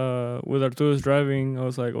with Arturo's driving, I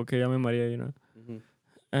was like, okay, I'm in Maria, you know. Mm-hmm.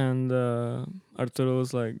 And Arturo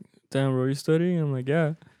was like, damn, bro, you studying? I'm like,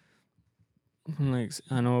 yeah. I'm like,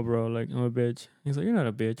 I know, bro. Like, I'm a bitch. He's like, you're not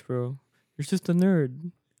a bitch, bro. You're just a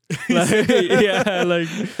nerd. Like, yeah, like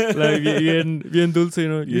bien dulce, you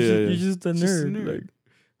know. You're just a nerd. Like,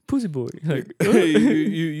 pussy boy. Like, hey,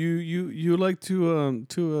 you like to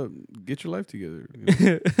get your life together. You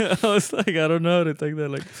know? I was like, I don't know how to take that.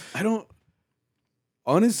 Like, I don't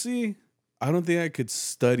honestly. I don't think I could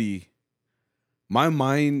study. My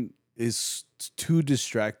mind is too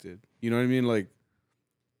distracted. You know what I mean? Like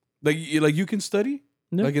you can study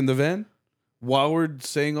yeah. like in the van while we're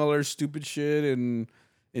saying all our stupid shit and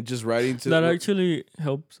just writing to That actually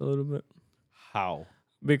helps a little bit. How?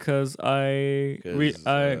 Because when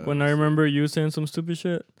I remember you saying some stupid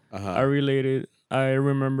shit, I related. I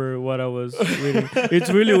remember what I was reading.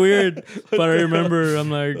 It's really weird, but I remember.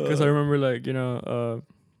 I'm like, because I remember like, you know,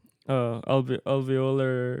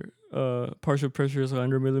 alveolar partial pressure is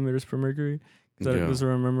 100 millimeters per mercury. Because I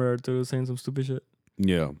remember Arturo saying some stupid shit.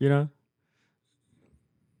 Yeah. You know.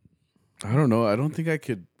 I don't know. I don't think I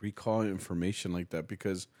could recall information like that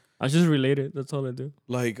because I just relate it. That's all I do.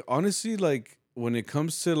 Like honestly, like when it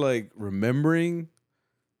comes to like remembering,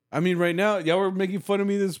 I mean, right now, y'all were making fun of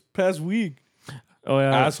me this past week. Oh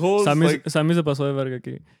yeah, assholes. Sammy se pasó de verga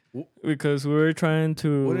aquí. Because we were trying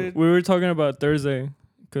to. We were talking about Thursday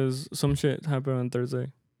because some shit happened on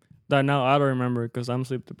Thursday that now I don't remember because I'm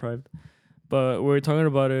sleep deprived. But we were talking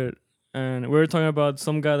about it, and we were talking about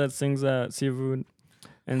some guy that sings at Seafood,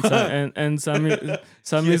 and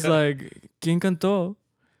Sammy's like, ¿Quién cantó?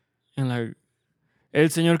 And like, el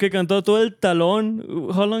señor que cantó todo el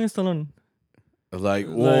talón. How long is talón? Like,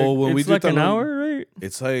 well, when we do like talón, an hour, right?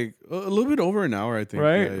 It's like a little bit over an hour, I think.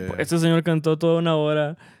 Right? Yeah. Este señor cantó toda una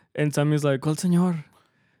hora. And Sammy's like, ¿cuál señor?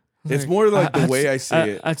 It's like, more like the way I say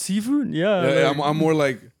it. At Seafood? Yeah. I'm more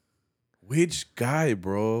like, which guy,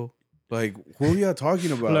 bro? Like, who are y'all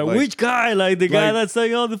talking about? Like which guy? Like the guy that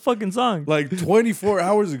sang all the fucking songs. Like 24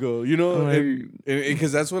 hours ago, you know?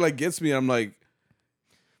 Because that's what like gets me. I'm like,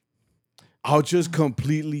 I'll just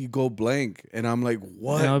completely go blank. And I'm like,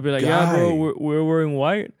 what? And I'll be like, yeah, bro, we're wearing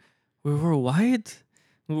white. We were white?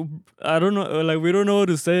 I don't know. Like, we don't know what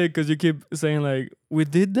to say because you keep saying, like, we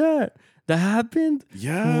did that. That happened?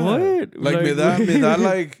 Yeah. What? Like me da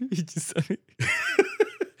like...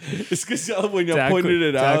 It's because when you're pointing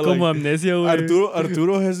it out, like, amnesia,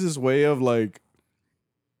 Arturo has this way of, like,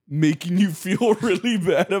 making you feel really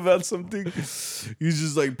bad about something. He's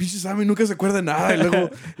just like, pinche Sammy nunca se acuerda nada. And luego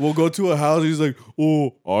we'll go to a house. He's like,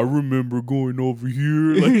 oh, I remember going over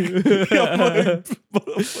here. Like,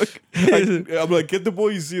 I'm like, get the boy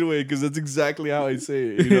you see away, because that's exactly how I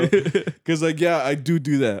say it, you know? Because like, yeah, I do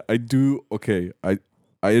that. I do. Okay, I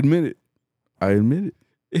admit it. I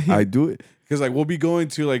do it. Because like we'll be going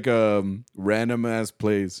to like random ass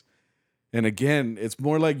place. And again, it's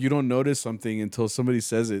more like you don't notice something until somebody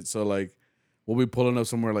says it. So like, we'll be pulling up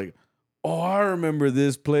somewhere like, oh, I remember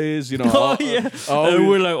this place, you know. And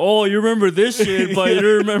we're like, oh, you remember this shit, but you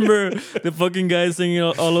don't remember the fucking guy singing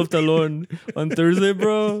all of Talon on Thursday,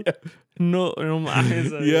 bro. Yeah. No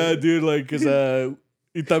mames. Yeah, dude, like, cause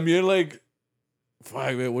y también like,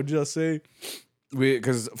 fuck, man, what did y'all say?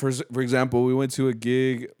 Because for example, we went to a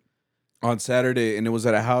gig on Saturday, and it was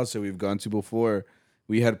at a house that we've gone to before.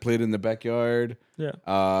 We had played in the backyard.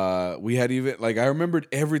 Yeah. We had even like I remembered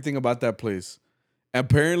everything about that place.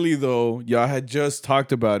 Apparently, though, y'all had just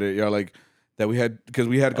talked about it. Y'all like that we had because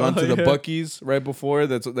we had gone to the Buc-ee's right before.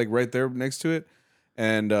 That's like right there next to it,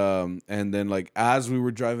 and then like as we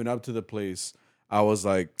were driving up to the place, I was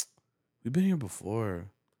like, "We've been here before."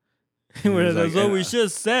 That's what we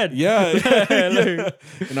just said. Yeah.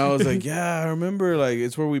 And I was like, "Yeah, I remember. Like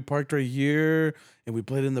it's where we parked right here, and we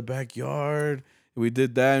played in the backyard." We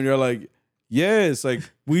did that, and you're like, yes, like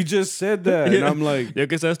we just said that, and I'm like, yo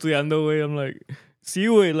que estaba estudiando, güey. I'm like, sí,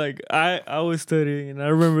 güey. Like I was studying, and I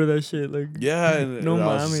remember that shit. Like, yeah, and no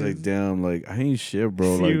I was just like, damn, like I ain't shit,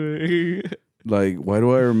 bro. Sí, like why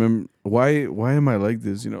do I remember? Why am I like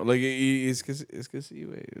this? You know, like es que sí,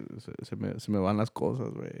 güey. Se me van las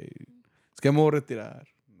cosas, güey. Es que me voy a retirar.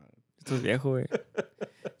 Estás viejo, güey.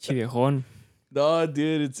 Chiviejón. No,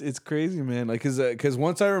 dude, it's crazy, man. Like, cause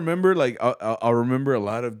once I remember, like, I'll remember a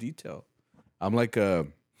lot of detail. I'm like I've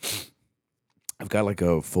got like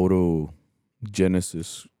a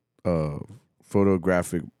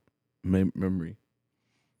photographic memory.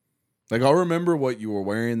 Like, I'll remember what you were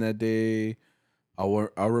wearing that day. I'll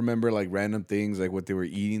remember like random things, like what they were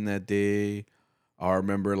eating that day. I'll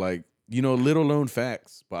remember like little known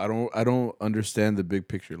facts, but I don't understand the big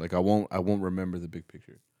picture. Like, I won't remember the big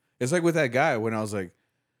picture. It's like with that guy when I was like,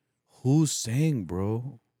 who sang,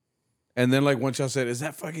 bro? And then like once y'all said, is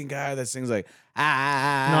that fucking guy that sings like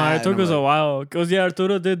ah? No, it And took I'm us a while. Cause yeah,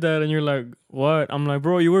 Arturo did that, and you're like, what? I'm like,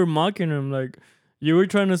 bro, you were mocking him. Like, you were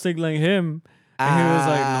trying to sing like him. And he was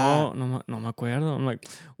like, no me acuerdo. I'm like,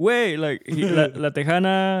 wait, like La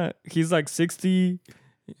Tejana, he's like 60.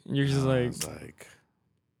 You're just I like, was like,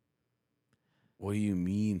 what do you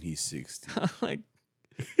mean he's 60? like,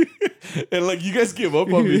 And like you guys give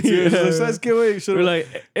up on me too. Yeah. It's like, we're like,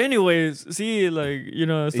 anyways, see, like, you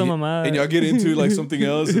know, esta mamá. and y'all get into like something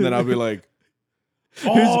else, and then I'll be like,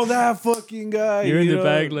 oh, that fucking guy. You're in you the know?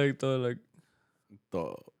 back, like, like,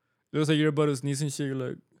 The- looks like you're about to sneeze and shit. You're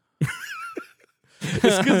like,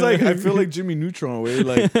 It's because like I feel like Jimmy Neutron way,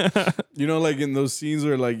 like you know, like in those scenes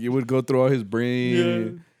where like you would go through all his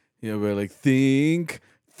brain, you know, but like think,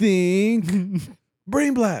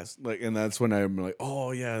 brain blast, like, and that's when I'm like,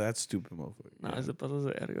 oh yeah, that's stupid motherfucker. nah, se pasas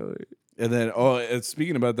de verga, güey. And then and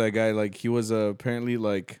speaking about that guy, like he was apparently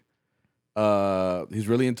like, he's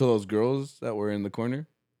really into those girls that were in the corner.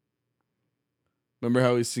 Remember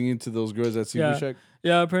how he's singing to those girls at Seafood Shack?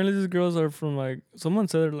 Yeah, apparently these girls are from like, someone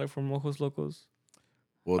said they're like from Ojos Locos.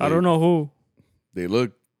 Well, I don't know who. They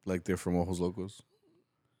look like they're from Ojos Locos.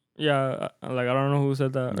 Yeah, like I don't know who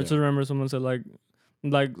said that. I Yeah. just remember someone said like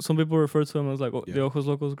some people refer to them as like Yeah. the Ojos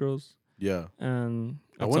Locos girls, Yeah, and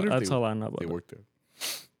I wonder if that's they- all I know about they it. worked there.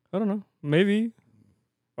 I don't know, maybe,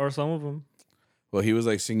 or some of them. Well, he was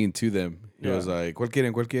like singing to them. He Yeah. was like, "¿Cuál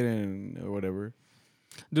quieren?" or whatever.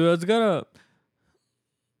 Dude, it's gotta.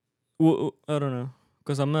 I don't know,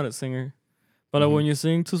 cause I'm not a singer, but like Mhm. when you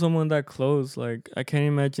sing to someone that close, like I can't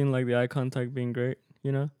imagine like the eye contact being great,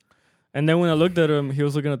 you know. And then when I looked at him, he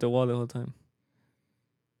was looking at the wall the whole time.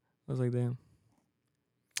 I was like, damn.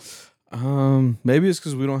 Maybe it's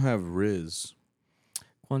because we don't have Riz.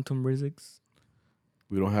 Quantum physics.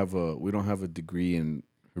 We don't have a degree in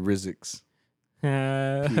Rizics,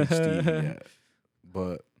 PhD yet.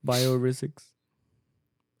 But Biophysics.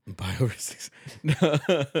 biophysics.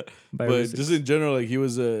 But just in general, like he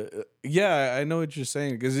was yeah, I know what you're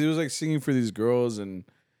saying, because he was like singing for these girls, and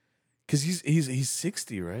because he's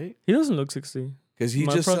 60, right? He doesn't look 60. Because he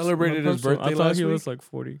My just props- celebrated my his props- birthday I thought last he week. was like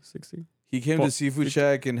 40, 60. He came to Seafood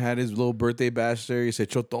Shack and had his little birthday bash there. He se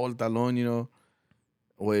echó todo el talón, you know.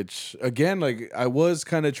 Which, again, like, I was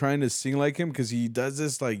kind of trying to sing like him because he does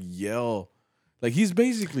this, like, yell. Like, he's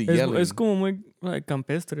basically yelling. Es como muy, like,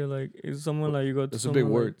 campestre. Like, it's someone like you go to That's a big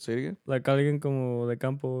someone, word. Say it again. Like alguien como de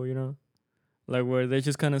campo, you know? Like, where they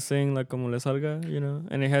just kind of sing, like, como le salga, you know?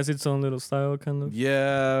 And it has its own little style, kind of.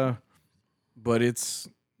 Yeah. But it's...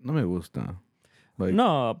 No me gusta. Like,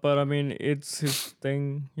 No, but I mean, it's his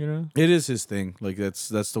thing, you know? it is his thing. Like, that's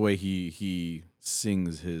the way he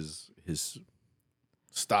sings his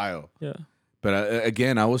style. Yeah. But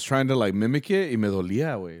again, I was trying to like mimic it y me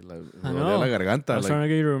dolía, güey. Like, me I dolía know. la garganta. I was Like, trying to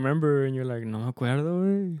get you to remember, and you're like, no me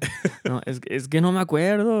acuerdo, güey. No, es que no me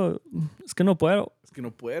acuerdo. Es que no puedo. es que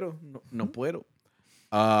no puedo. No puedo.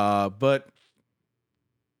 But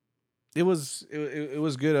it was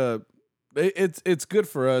good. It's good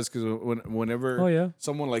for us because whenever Oh, yeah.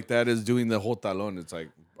 someone like that is doing the whole talón, it's like,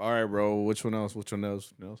 all right, bro, which one else?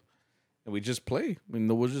 And we just play. I mean,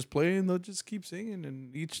 we'll just play and they'll just keep singing.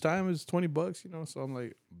 And each time is $20, you know? So I'm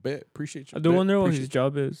like, bet, appreciate you. I do bet, wonder what his appreciate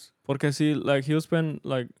job is. Porque see, like, he'll spend,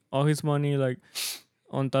 like, all his money, like,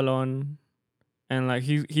 on talon. And, like,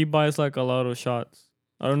 he buys, like, a lot of shots.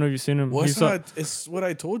 I don't know if you've seen him. Well, it's what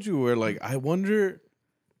I told you, where, like, I wonder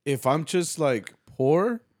if I'm just, like,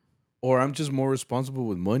 poor or I'm just more responsible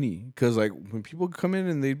with money. Because, like, when people come in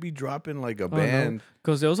and they'd be dropping, like, a band.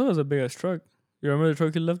 Because he also has a big-ass truck. You remember the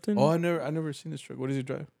truck he left in? Oh, I never seen this truck. What does he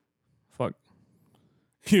drive? Fuck.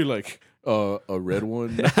 You're like, a red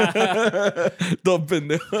one. Dumping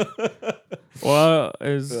them. Well,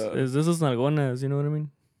 is this is nalgonas, you know what I mean?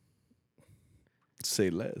 Say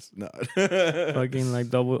less. No. Fucking like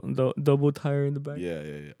double tire in the back.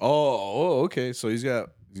 Yeah. Oh, okay. So he's got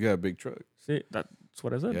a big truck. See, that's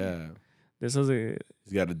what I said. Yeah. This is a.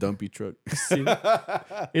 He's got a dumpy truck. See,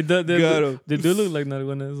 they do look like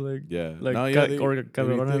nalgonas, like Yeah. like No, or what do you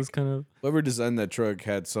cabronas, think? kind of. Whoever designed that truck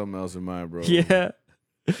had something else in mind, bro. Yeah.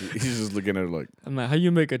 He's just looking at it like, I'm like, how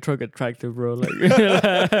you make a truck attractive, bro? Like,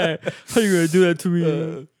 how you gonna do that to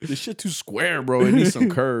me? this shit too square, bro. It needs some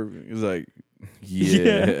curve. He's like,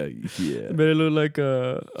 yeah. Better look like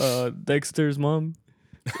Dexter's mom.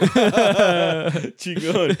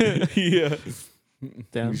 Chingon. Yeah.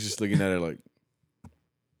 Damn. He's just looking at it like,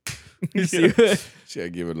 You see it? should I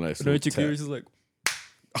give it a nice No, little tap. was just like,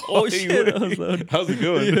 oh shit. I was loud. How's it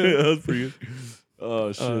going? Yeah. That was pretty good.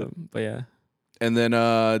 Oh, shit. But yeah. And then,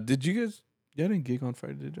 did you guys, y'all didn't gig on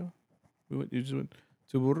Friday, did y'all? You just went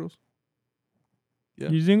to Burros? Yeah.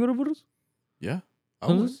 You didn't go to burros? Yeah. I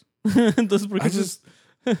Entonces- was. Entonces, ¿por qué I fue- just.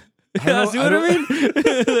 Yeah, see what I mean?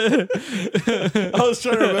 I was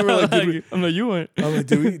trying to remember. Like, did we, I'm like, you went. I'm like,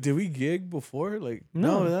 did we gig before? Like,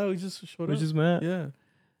 No. no, we just showed We up. just met. Yeah.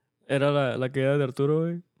 Era la queda de Arturo,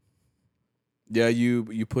 güey. Yeah,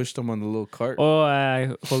 you pushed him on the little cart.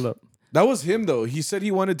 Oh, hold up. That was him though. He said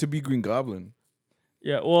he wanted to be Green Goblin.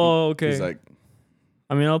 Yeah, well, okay. He's like,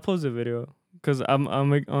 I mean, I'll post the video because I'll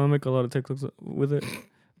make a lot of TikToks with it.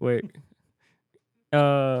 Wait,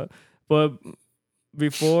 but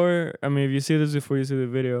before, I mean, if you see this before you see the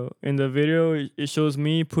video, in the video it shows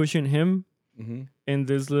me pushing him in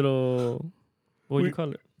this little, what do you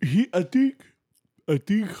call it? I think.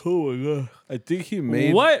 Oh my god. I think he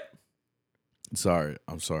made. What? Sorry,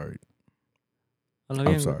 I'm sorry. Habla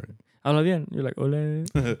bien, I'm sorry. Habla bien. You're like, ole.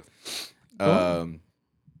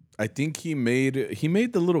 I think he made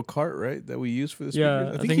the little cart, right, that we use for the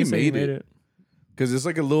speakers. Yeah, I think he said made it because it's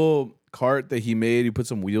like a little cart that he made. He put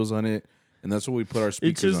some wheels on it, and that's what we put our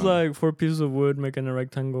speakers It's just on. like 4 pieces of wood making a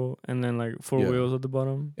rectangle, and then like 4 wheels at the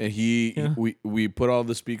bottom. And we put all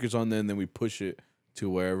the speakers on there, and then we push it to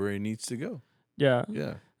wherever it needs to go. Yeah.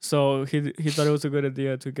 Yeah. So he thought it was a good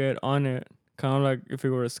idea to get on it, kind of like if it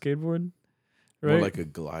were a skateboard, right? More like a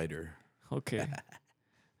glider. Okay.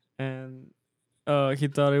 And he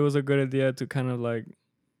thought it was a good idea to kind of like,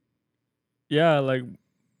 like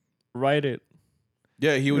ride it.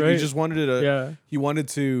 Yeah, he Right? just wanted it. He wanted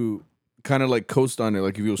to kind of like coast on it,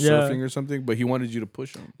 like if he was surfing or something. But he wanted you to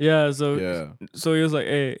push him. Yeah. So he was like,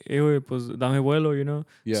 hey, güey, pues dame vuelo, you know.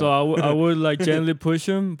 Yeah. So I would like gently push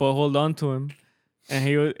him, but hold on to him. And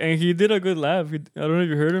he did a good laugh. I don't know if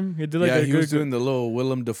you heard him. He did like he was doing the little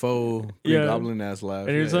Willem Dafoe Green Goblin ass laugh.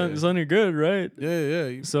 And it sounded good, right?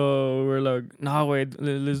 Yeah. So we're like, nah, wait,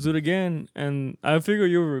 let's do it again. And I figured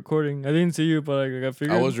you were recording. I didn't see you, but like, I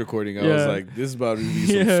figured I was recording. I was like, this is about to be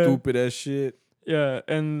some stupid ass shit. Yeah,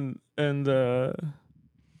 and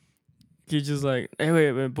he's just like, hey,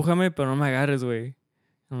 wait, empújame, pero no me agarres, güey.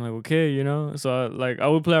 I'm like, okay, you know. So I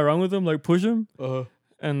would play around with him, like push him.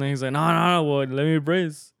 And then he's like, no, well, let me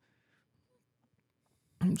brace.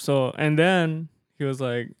 So, and then he was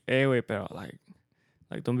like, hey, wait, pero like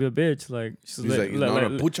don't be a bitch. Like, he's like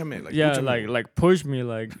púchame. Like, púchame. like push me,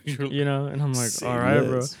 like, you know. And I'm like, all right,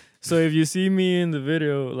 bro. So if you see me in the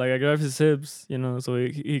video, like I grab his hips, you know, so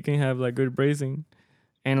he can have like good bracing.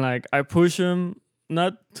 And like I push him,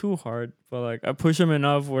 not too hard, but like I push him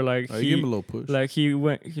enough where like give him a little push. Like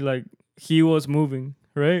he was moving.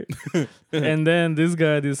 Right? And then this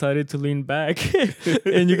guy decided to lean back.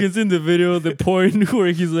 And you can see in the video the point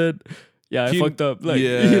where he said, I fucked up. Like,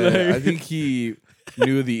 I think he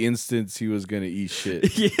knew the instance he was going to eat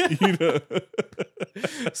shit. Yeah. You know?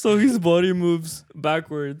 So his body moves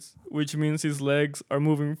backwards, which means his legs are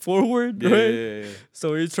moving forward, right? Yeah.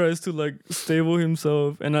 So he tries to like stable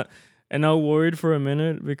himself. And I worried for a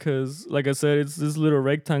minute because, like I said, it's this little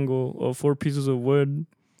rectangle of 4 pieces of wood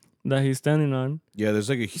that he's standing on. Yeah, there's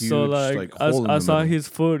like a huge hole in I saw middle. His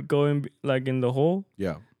foot going like in the hole.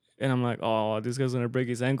 Yeah. And I'm like, oh, this guy's gonna break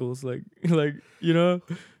his ankles, like you know,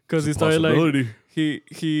 because he started like he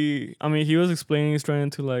was explaining he's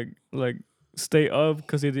trying to like stay up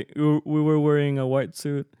because we were wearing a white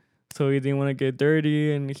suit, so he didn't want to get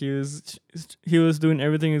dirty, and he was doing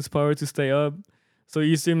everything in his power to stay up. So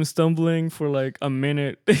you see him stumbling for like a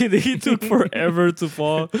minute. He took forever to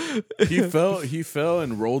fall. He fell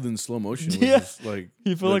and rolled in slow motion. Like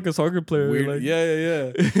he felt like a soccer player. Weird. Like,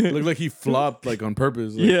 yeah. Looked like he flopped like on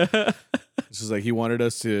purpose. Like, yeah. It's just like he wanted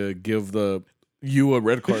us to give you a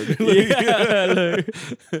red card. Hey,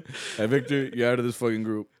 Victor, you're out of this fucking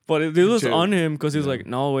group. But this was on him because he was like,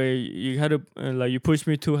 no way, you had to like you pushed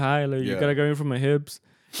me too high. Like you gotta grab me from my hips.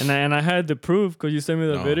 And I had the proof because you sent me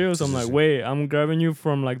the video. So I'm like, wait, I'm grabbing you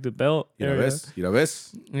from like the belt area. And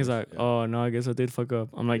he's like, oh no, I guess I did fuck up.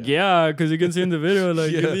 I'm like, yeah, because you can see in the video, like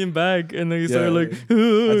you lean back and then you started like. I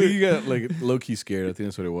think you got like low key scared. I think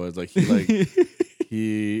that's what it was. Like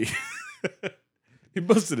he he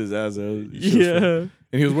busted his ass out. And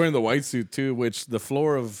he was wearing the white suit too, which the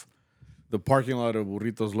floor of the parking lot of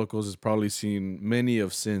Burritos Locos has probably seen many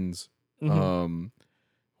of sins,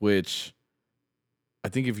 which. I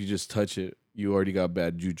think if you just touch it, you already got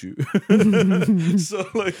bad juju. So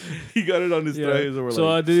like he got it on his thighs. So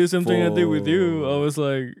I did something I did with you. I was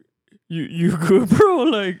like, "You good, bro?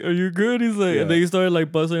 Like, are you good?" He's like, and then he started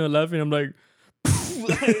like busting and laughing. I'm like,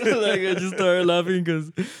 like I just started laughing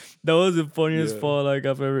because that was the funniest fall like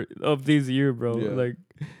I've ever of this year, bro. Like.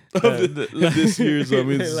 This year, so I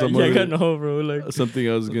mean, I know, bro. Like something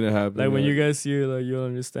else is gonna happen. Like when you guys see it, like you'll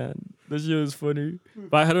understand. That shit was funny.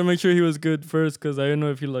 But I had to make sure he was good first because I didn't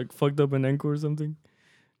know if he like fucked up an ankle or something.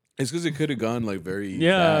 It's because it could have gone like very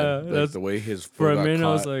Yeah, bad. Like that's the way his foot for a got minute. caught.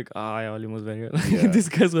 I was like, ya valimos verga. Yeah. This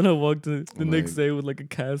guy's gonna walk the I'm next like, day with like a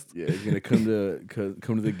cast. yeah, he's gonna come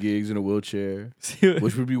to the gigs in a wheelchair,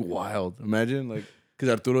 which would be wild. Imagine like because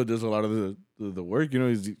Arturo does a lot of the work.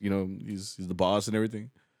 He's the boss and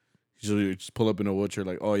everything. He'll just pull up in a wheelchair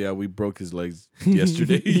like, oh yeah, we broke his legs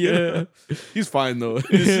yesterday. Yeah, He's fine though.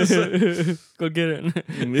 It's just like, go get it.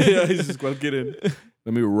 yeah, he's just well get in.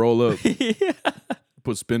 Let me roll up. Yeah.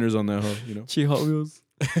 Put spinners on that hoe, Chi Hot Wheels.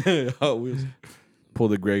 Hot Wheels. Pull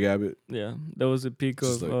the Greg Abbott. Yeah, that was a peak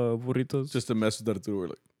Just of like- burritos. Just to mess with Arturo. We're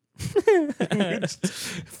like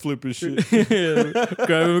flipping shit. Yeah,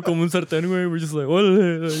 grab him como un sartén, güey. We're just like,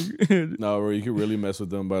 órale. Like, No, bro, you can really mess with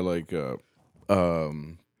them by like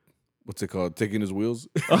what's it called? Taking his wheels.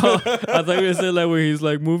 oh, I thought you were saying like where he's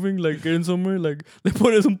like moving, like getting somewhere, like le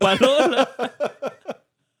pones un palo.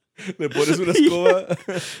 Le pones una escoba.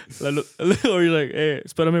 Or you're like, hey,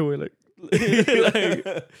 espérame, güey. Like,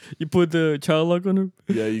 you put the child lock on him.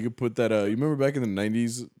 Yeah, you could put that. You remember back in the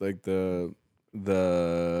 90s, like the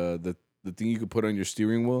thing you could put on your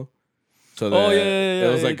steering wheel. So that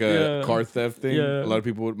it was like a car theft thing. Yeah. A lot of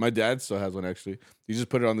people. My dad still has one actually. You just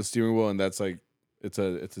put it on the steering wheel, and that's like it's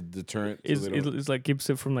a deterrent. It's like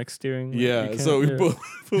keeps it from like steering. Like, Yeah, so we put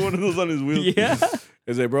one of those on his wheel. Yeah.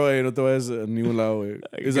 It's like, bro, hey, no te vayas a ningún lado, güey.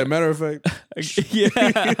 It's like, matter of fact, Yeah.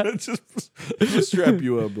 just strap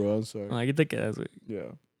you up, bro. I'm sorry. Aquí te quedas, güey.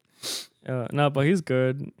 Yeah. No, but he's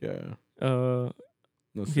good. Yeah. No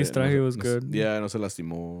sé, his traje was no, good. Yeah, no se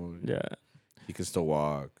lastimó. Yeah. He can still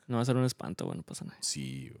walk. No, va a ser un espanto, bueno, pasa nada.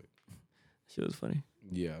 Sí, güey. She was funny.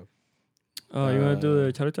 Yeah. Oh, you want to do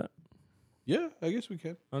the charro chat? Yeah, I guess we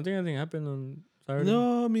can. I don't think anything happened on Saturday.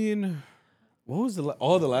 No, I mean, what was the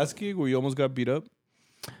last gig where you almost got beat up?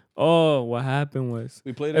 Oh, what happened was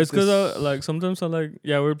We played. it's because like sometimes we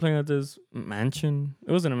were playing at this mansion.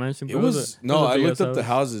 It wasn't a mansion. But I big looked ass up the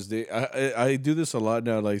house. houses. I do this a lot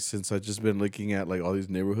now, like since I've just been looking at like all these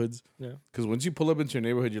neighborhoods. Yeah. Because once you pull up into your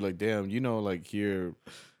neighborhood, you're like, damn, like here,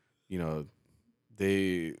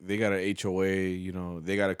 they got an HOA.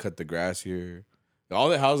 They got to cut the grass here. All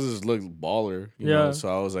the houses look baller. You know? So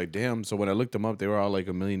I was like, damn. So when I looked them up, they were all like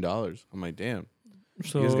 $1 million. I'm like, damn.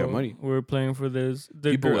 So you guys got money. We were playing for this.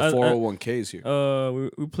 People with 401ks here.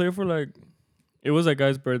 We played for like. It was a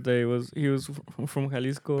guy's birthday. He was from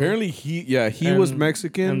Jalisco. Apparently he was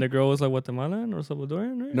Mexican. And the girl was like Guatemalan or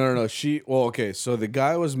Salvadorian, right? No. Okay. So the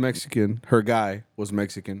guy was Mexican. Her guy was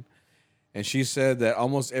Mexican. And she said that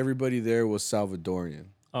almost everybody there was Salvadorian.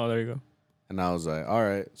 Oh, there you go. And I was like, all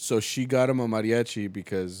right. So she got him a mariachi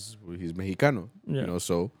because he's Mexicano. Yeah.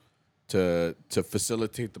 So to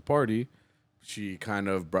facilitate the party, she kind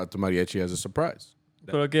of brought the mariachi as a surprise.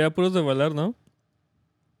 Pero aquí era puros de bailar, ¿no?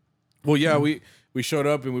 Well, yeah, we showed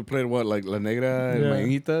up and we played like La Negra and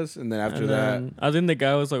Mañitas, and then after that, I think the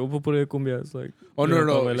guy was like, "Upo pure cumbias." Like, oh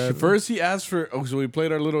no. First he asked for, so we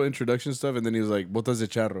played our little introduction stuff, and then he was like, "Botas de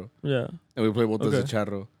charro," yeah, and we played Botas de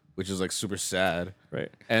charro, which is like super sad, right?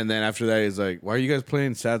 And then after that, he's like, "Why are you guys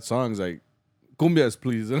playing sad songs? Like, cumbias,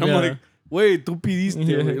 please." And I'm Yeah. like, "Wait, tú pidiste?"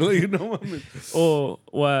 Yeah. Like, no mames. Oh,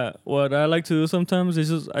 what I like to do sometimes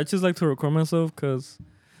is I just like to record myself because.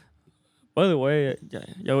 By the way, ya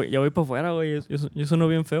voy para afuera, güey. Yo sueno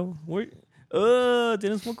bien feo. Güey.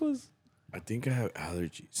 ¿Tienes mocos? I think I have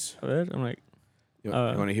allergies. A ver, I'm like. You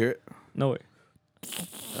want to hear it? No way.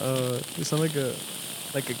 You sound like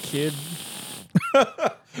a kid.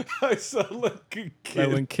 I sound like a kid.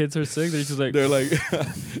 Like when kids are sick, they're just like. They're like,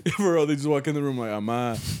 bro, they just walk in the room like,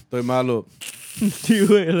 "Ama, estoy malo."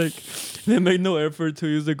 Dude, like they make no effort to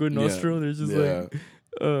use the good nostril. They're just like.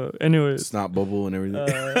 Anyways. Snot bubble and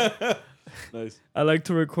everything. Nice. I like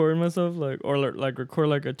to record myself, or record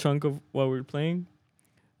like a chunk of what we're playing.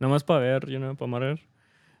 Nada más para ver, para marear.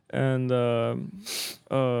 And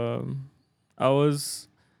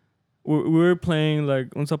we were playing like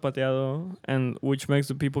un zapateado, and which makes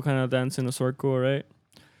the people kind of dance in a circle, right?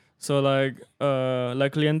 So like la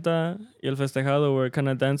clienta y el festejado were kind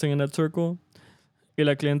of dancing in that circle. Y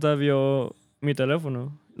la clienta vio mi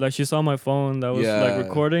teléfono. Like she saw my phone that was like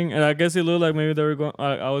recording, and I guess it looked like maybe they were going.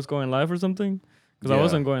 I was going live or something, because I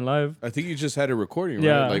wasn't going live. I think you just had it recording, right?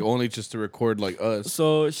 Yeah. Like only just to record like us.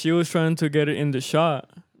 So she was trying to get it in the shot,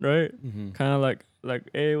 right? Mm-hmm. Kind of like,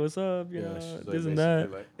 hey, what's up? You know, she's this like and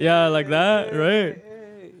that. like, Yeah, like that, right?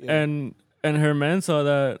 Yeah. And her man saw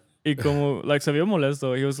that. Y como like se vio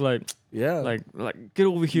molesto. He was like, Yeah. Like get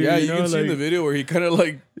over here. Yeah, you you know? can see in the like, video where he kind of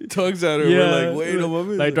like tugs at her. yeah, We're like, wait a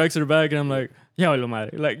moment. like drags her back, and I'm like, yeah, vale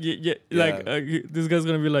madre. Like, yeah, like this guy's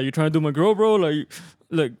gonna be like, you trying to do my girl, bro? Like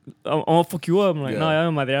I'm gonna fuck you up. I'm like, nah,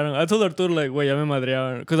 ya me madrearon. I told Arturo like, wait, ya me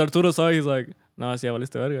madrearon, because Arturo saw it, he's like, nah, si ya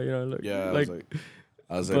valiste verga, you know, like, yeah, I was like,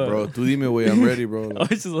 but- bro, tú dime, way, I'm ready, bro. I was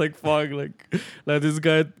just like, fuck, like this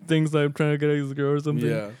guy thinks I'm trying to get his girl or something.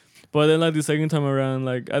 Yeah. But then like the second time around,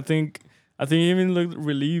 like I think he even looked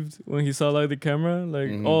relieved when he saw like the camera,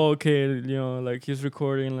 like oh okay, you know, like he's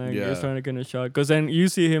recording, like he's trying to get a shot. Cause then you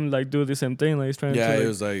see him like do the same thing, like he's trying to. Yeah, like, he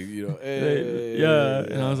was like, you know, hey, yeah,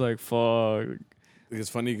 and I was like, fuck. It's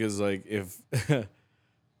funny because like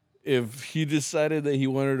if he decided that he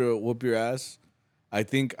wanted to whoop your ass, I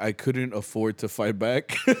think I couldn't afford to fight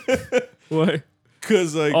back. Why?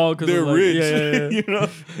 Cause like they're like, rich, yeah. you know.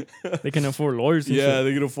 They can afford lawyers. And yeah, shit.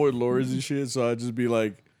 they can afford lawyers and shit. So I'd just be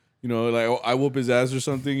like, you know, like oh, I whoop his ass or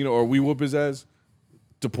something, you know, or we whoop his ass,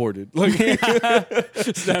 deported. Like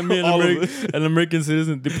Sammy, an American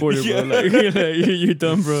citizen, deported, bro. Like you're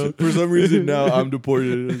done, bro. For some reason now I'm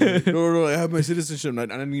deported. Like, no, I have my citizenship. I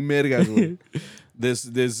need mergas, güey.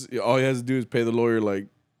 This all he has to do is pay the lawyer like,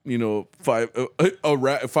 you know, five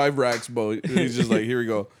racks, bro. He's just like, here we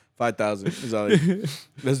go. 5,000. He's like,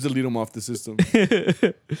 let's delete him off the system.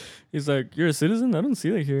 He's like, you're a citizen? I don't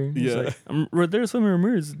see that here. He's Yeah. like, I'm right there. Some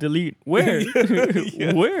mirrors. Delete. Where?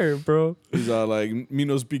 Yeah. Where, bro? He's all like, me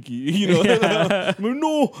no speaky. You know? Yeah.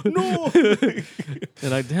 No.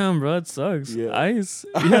 They're like, damn, bro, it sucks. Yeah. Ice.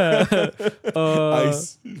 Yeah.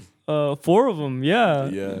 Ice. 4 of them. Yeah.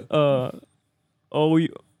 Yeah.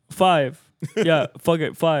 5. Yeah. Fuck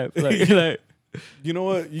it. 5. Like. You know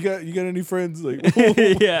what? You got any friends? Like,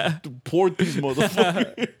 yeah. Deport these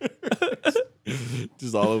motherfuckers.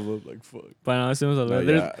 Just all of them. Like, fuck. But no, it seems a lot.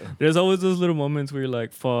 There's always those little moments where you're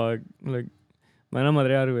like, fuck. Like, man, I'm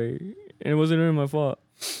madrear, güey. And it wasn't even my fault.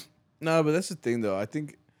 No, but that's the thing, though. I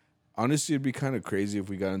think, honestly, it'd be kind of crazy if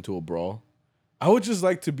we got into a brawl. I would just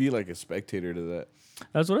like to be, like, a spectator to that.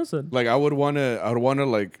 That's what I said. Like, I would want to,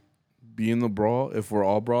 like, be in the brawl if we're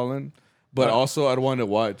all brawling. But also, I'd want to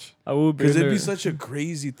watch. I would be. Because it'd be such a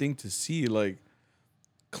crazy thing to see, like,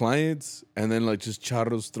 clients and then, like, just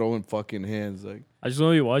charros throwing fucking hands. Like, I just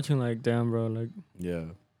want to be watching, like, damn, bro. Like, yeah.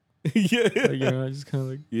 Yeah. Like, you know, I just kind of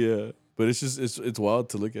like. Yeah. But it's just, it's wild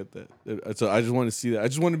to look at that. So I just want to see that. I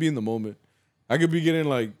just want to be in the moment. I could be getting,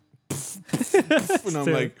 like, and I'm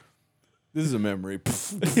like, this is a memory.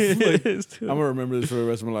 Like, I'm going to remember this for the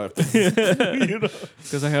rest of my life. You know?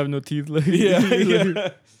 Because I have no teeth. Like,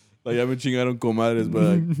 yeah. Like, I've been chingaron comadres,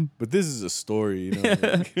 but this is a story, you know.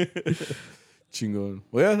 Like, chingon.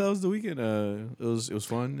 Well, yeah, that was the weekend. It was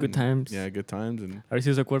fun. Good times. Yeah, good times. And a ver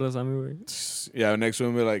si se acuerda, Sammy, güey. yeah, next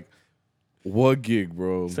one we're like, what gig,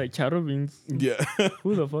 bro? It's like charro beans. Yeah.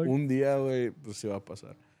 Who the fuck? Un día, güey, pues se va a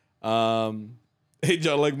pasar. Hey,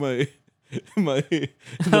 y'all like the post?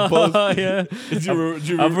 Oh, yeah. Did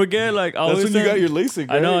you I forget, like, I that's always when you got your LASIK,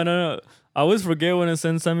 right? I know. I always forget when I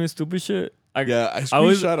send Sammy stupid shit. I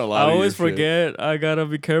screenshot a lot. I always of your forget. I gotta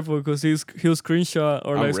be careful because he'll screenshot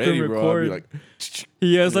or like screen record. Like,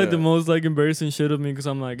 he has like the most like embarrassing shit of me because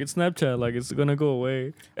I'm like, it's Snapchat, like it's gonna go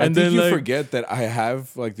away. And I think then you like, forget that I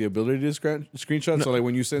have like the ability to screenshot. No. So like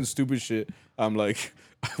when you send stupid shit, I'm like,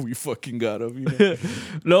 we fucking got him. You know?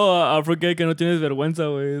 No, I forget que no tienes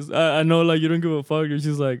vergüenza, güey. I know like you don't give a fuck. You're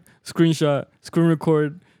just like screenshot, screen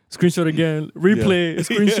record, screenshot again, replay,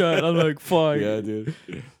 screenshot. I'm like, fuck. Yeah, dude.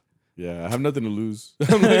 Yeah, I have nothing to lose.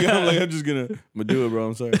 I'm just gonna do it, bro.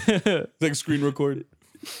 I'm sorry. It's like screen record.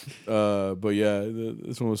 But yeah,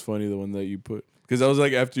 this one was funny. The one that you put because that was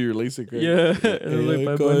like after your LASIK, right? Yeah, and it was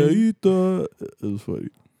like Bye it was funny.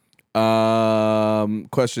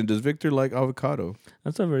 Question: does Victor like avocado?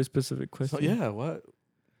 That's a very specific question. So, yeah, what? Do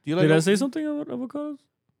you like? Did I say something about avocados?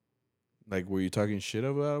 Like, were you talking shit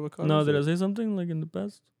about avocados? No, did I say something like in the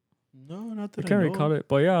past? No, not that I can't recall it.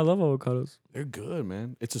 But yeah, I love avocados. They're good,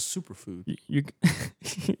 man. It's a superfood. You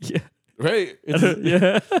yeah. Right?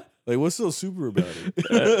 Yeah. Like, what's so super about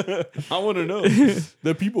it? I want to know.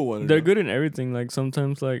 The people want to know. They're good in everything. Like,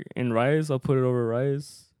 sometimes, like, in rice, I'll put it over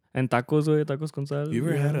rice. And tacos, tacos con sal. You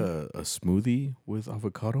ever had a smoothie with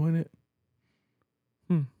avocado in it?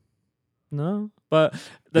 No. But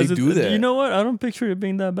they do that. You know what? I don't picture it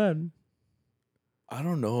being that bad. I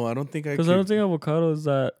don't know. I don't think I. Because I don't think avocado is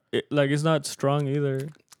that it's not strong either.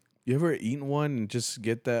 You ever eaten one and just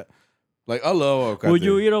get that? Like, I love avocado. Would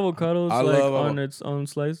you eat avocados on its own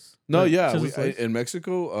slice? No, like, yeah. In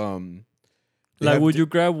Mexico, like, would you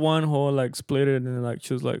grab one whole, like, split it and like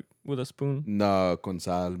choose like with a spoon? Nah, con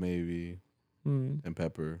sal maybe, and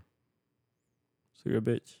pepper. So you're a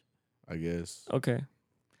bitch. I guess. Okay.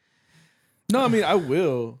 No, I mean I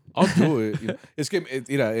will. I'll do it. You know, it's que,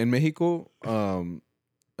 in Mexico,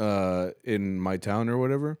 in my town or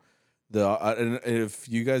whatever. And if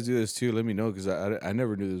you guys do this too, let me know because I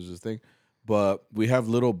never knew this was a thing. But we have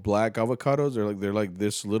little black avocados. They're like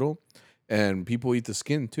this little, and people eat the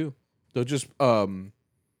skin too. They'll just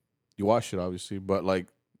you wash it obviously, but like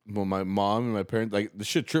when my mom and my parents like the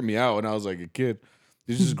shit tripped me out when I was like a kid.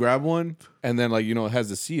 They just grab one and then like it has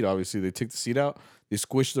the seed. Obviously, they take the seed out. They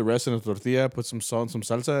squish the rest in a tortilla, put some salt and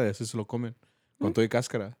some salsa, and así se lo comen con todo y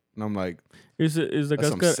cáscara. And I'm like, is the that's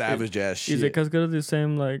some cáscara savage ass shit. Is the cáscara the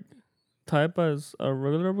same like type as a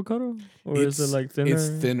regular avocado, or is it like thinner? It's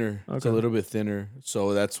thinner. Okay. It's a little bit thinner.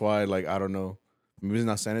 So that's why, like, I don't know. Maybe it's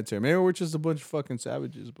not sanitary. Maybe we're just a bunch of fucking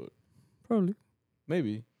savages, but probably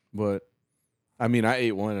maybe. But I mean, I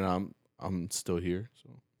ate one and I'm still here. So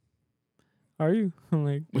are you? I'm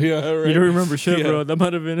like, yeah, right. You don't remember shit, bro. That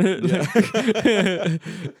might have been it. Yeah.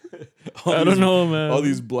 I don't know, man. All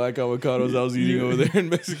these black avocados I was eating over there in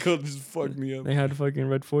Mexico just fucked me up. They had fucking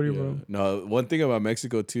red 40, bro. No, one thing about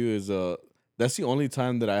Mexico too is that's the only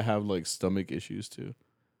time that I have like stomach issues too.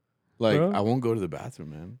 Like Bro? I won't go to the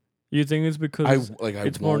bathroom, man. You think it's because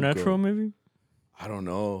it's more natural, maybe? I don't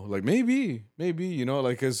know. Like maybe,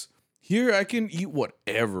 like, cause here I can eat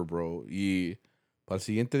whatever, bro. Y para el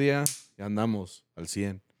siguiente día ya andamos al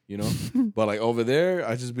 100, But like over there,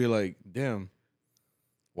 I just be like, damn,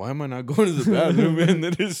 why am I not going to the bathroom? And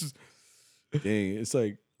then it's, dang, it's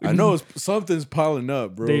like, I know something's piling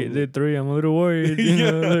up, bro. Day 3, I'm a little worried.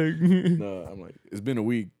 No, I'm like, it's been a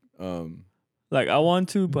week. Like I want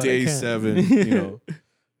to, but day I can't. 7,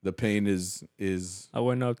 the pain is. I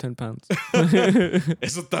went up 10 pounds.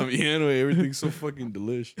 Eso también, güey. Everything's so fucking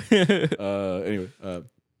delish. Anyway,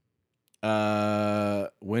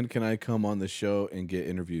 when can I come on the show and get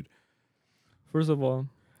interviewed? First of all,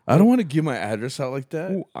 I don't want to give my address out like that.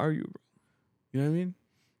 who are you, bro? You know what I mean?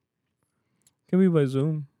 Can be by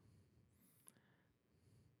Zoom.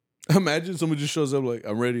 Imagine someone just shows up like,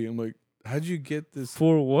 I'm ready. I'm like, how'd you get this?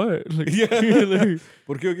 For what? Like, Yeah. like,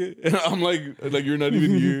 ¿Por qué, okay? And I'm like you're not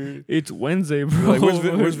even here. it's Wednesday, bro. Like,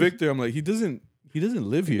 where's Victor? I'm like, he doesn't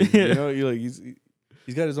live here. You're like, he's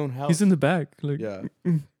got his own house. He's in the back. Like, Yeah.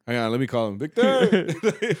 Hang on, let me call him. Victor.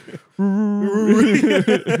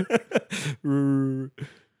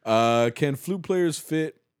 Can flute players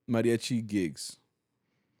fit mariachi gigs?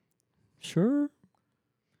 Sure.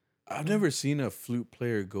 I've never seen a flute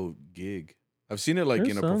player go gig. I've seen it like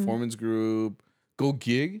There's in a some. performance group. Go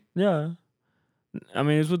gig? Yeah. I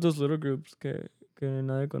mean, it's with those little groups que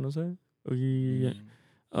nadie conoce.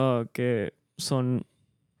 Que son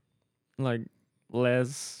like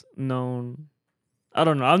less known. I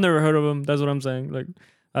don't know. I've never heard of them. That's what I'm saying. Like,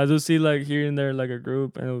 I do see like here and there like a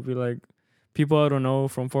group, and it would be like people I don't know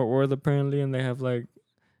from Fort Worth apparently, and they have like,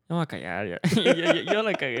 no voy a callar, yo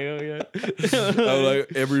la cagué, yeah. I'm like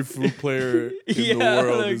every flute player in the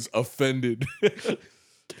world is offended.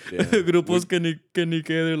 Grupos que ni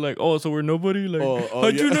que they're like, oh, so we're nobody? Like,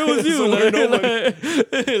 how'd yeah. you know it's you? So we're nobody.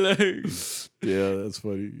 Like, Yeah, that's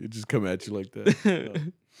funny. It just come at you like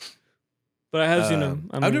that. But I have seen them.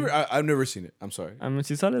 I've never seen it. I'm sorry. I mean,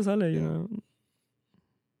 si sale, you know.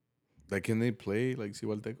 Like, can they play like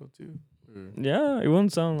Cihualteco too? Or? Yeah, it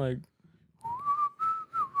won't sound like.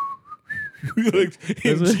 Like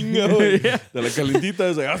in chinga, Yeah. La calentita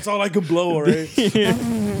is like, that's all I can blow, all right?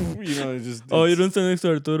 It's just. Oh, you don't sound next to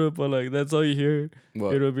Arturo, but like that's all you hear.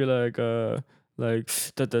 What? It'll be like da, da,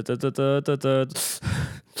 da, da, da, da, da.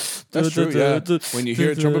 That's true, yeah. When you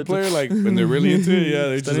hear a trumpet player, like when they're really into it, yeah,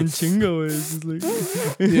 they Están en just. chingo, it's just like.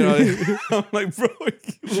 I'm like, bro,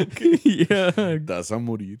 okay. Yeah. Das a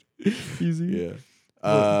morir. Easy.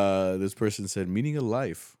 Yeah. This person said, meaning of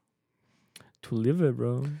life. To live it,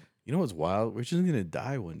 bro. You know what's wild? We're just gonna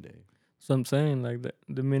die one day. So I'm saying, like,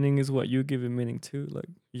 the meaning is what you give it meaning to. Like,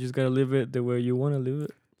 you just gotta live it the way you want to live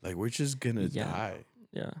it. Like, we're just gonna die.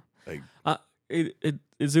 Yeah. Like,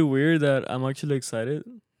 is it weird that I'm actually excited?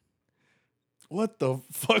 what the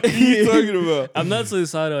fuck are you talking about? I'm not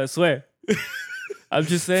suicidal, I swear. I'm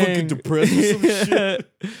just saying. Fucking depressed or some shit.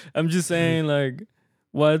 I'm just saying, like,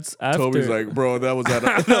 what's after? Toby's like, bro, that was at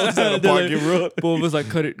a parking road. Bob was like,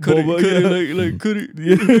 cut it, cut it.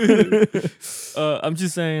 I'm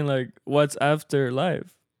just saying, like, what's after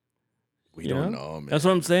life? We don't know, man. That's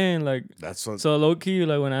what I'm saying. Like, That's what. so low key,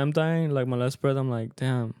 like when I'm dying, like my last breath, I'm like,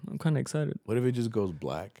 damn, I'm kind of excited. What if it just goes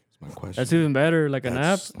black? That's my question. That's even better. Like a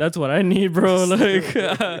nap. That's what I need, bro. Like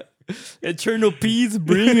eternal peace,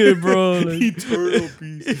 bring it, bro. Like, eternal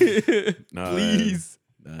peace. Nah, please.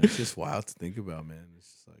 Nah, it's just wild to think about, man.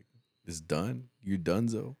 It's just like it's done. You're done,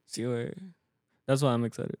 though. See, that's why I'm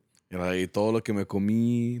excited. Y like, todo lo que me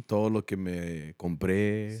comí, todo lo que me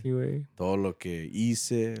compré, Sí, way. todo lo que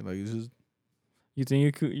hice. Like, it's just, You think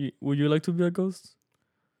you could? Would you like to be a ghost,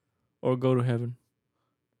 or go to heaven?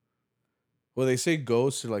 well, they say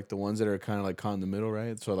ghosts are like the ones that are kind of like caught in the middle,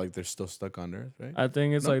 right? So like they're still stuck on Earth, right? I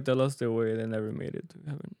think it's No? like they lost their way. They never made it to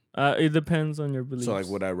heaven. It depends on your beliefs. So like,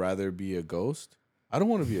 would I rather be a ghost? I don't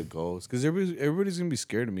want to be a ghost because everybody's gonna be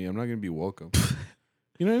scared of me. I'm not gonna be welcome.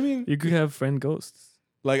 You know what I mean? You could have friend ghosts.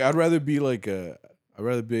 Like I'd rather be like I'd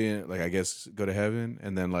rather be in, like I guess go to heaven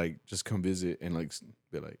and then like just come visit and like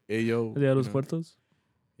be like, hey yo, Dia de los you know? Muertos.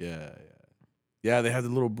 Yeah. They have the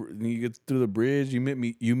little. You get through the bridge. You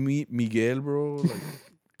meet Miguel, bro. Like Cool,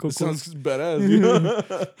 it cool. sounds badass. You know?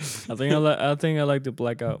 I think I like the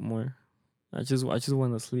blackout more. I just want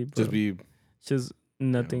to sleep. Bro. Just be. Just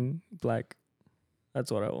nothing black.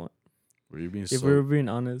 That's what I want. You're being If we're being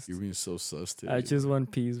honest, you're being so sus today. I just want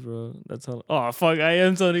peace, bro. That's all. Oh fuck, I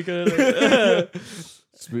am Tony.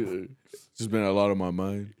 It's been a lot on my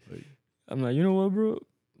mind. Like, I'm like, you know what, bro?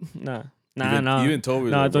 Nah. Even Toby.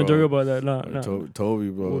 Nah, like, don't bro, joke about that. Nah. Toby,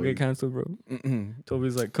 bro. We'll get canceled, bro.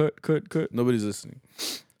 Toby's like, cut. Nobody's listening.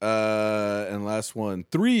 And last one,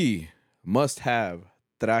 3 must-have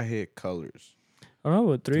traje colors. I don't know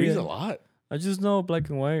what 3. 3's a lot. I just know black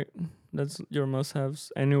and white. That's your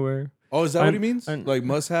must-haves anywhere. Oh, is that what he means? Like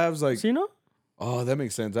must-haves, like. So you know? Oh, that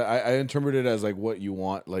makes sense. I interpret it as like what you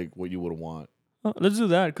want, like what you would want. Oh, let's do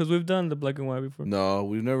that because we've done the black and white before. No,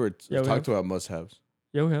 we've never talked about must-haves.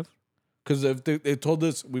 Yeah, we have. Because if they told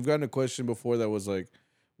us, we've gotten a question before that was like,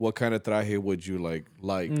 what kind of traje would you like?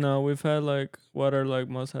 No, we've had like, what are like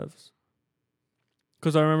must-haves?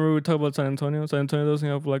 Because I remember we talked about San Antonio. San Antonio doesn't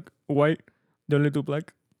have like white. They only do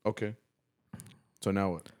black. Okay. So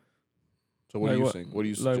now what? So what are you saying? What do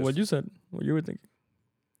you suggest? Like what you said. What you were thinking.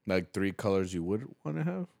 Like 3 colors you would want to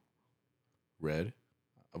have? Red.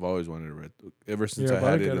 I've always wanted a red. Ever since I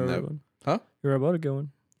had it in that. One. Huh? You're about to get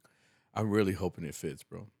one. I'm really hoping it fits,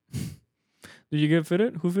 bro. Did you get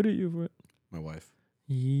fitted? Who fitted you for it? My wife.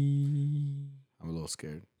 I'm a little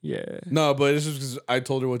scared. Yeah. No, but it's just because I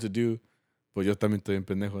told her what to do. But yo también estoy en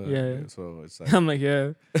pendejo. Yeah. So it's like. I'm like,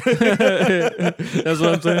 yeah. That's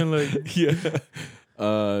what I'm saying. Like,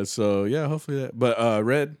 yeah. So yeah, hopefully that. But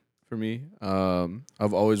red for me.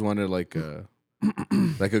 I've always wanted like a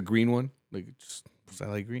green one. Like just 'cause I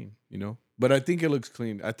like green, you know. But I think it looks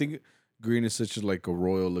clean. I think green is such like a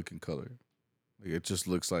royal looking color. Like it just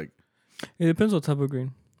looks like. It depends what type of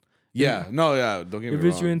green. Yeah. No. Yeah. Don't get me wrong.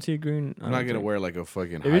 If it's UNT green, I'm not gonna wear like a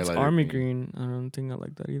fucking. If it's army green, I don't think I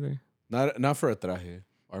like that either. Not for a traje.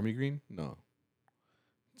 Army green? No.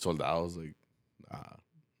 Soldados, like,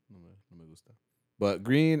 no me gusta. But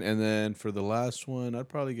green, and then for the last one, I'd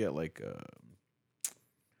probably get like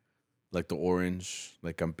the orange,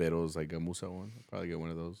 like camperos, like a musa one. I'd probably get one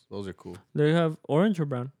of those. Those are cool. They have orange or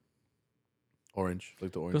brown? Orange,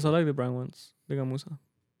 like the orange. Because I like the brown ones. The gamusa.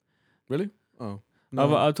 Really? Oh.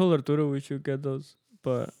 No. I told Arturo we should get those,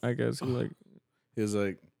 but I guess he was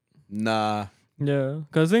like, nah. Yeah,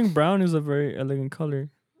 because I think brown is a very elegant color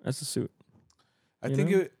as a suit. I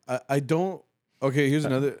don't. Okay, here's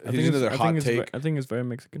another hot take. I think it's very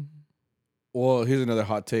Mexican. Well, here's another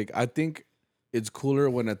hot take. I think it's cooler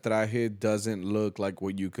when a traje doesn't look like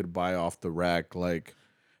what you could buy off the rack, like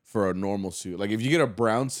for a normal suit. Like if you get a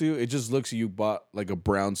brown suit, it just looks like you bought like a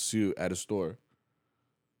brown suit at a store.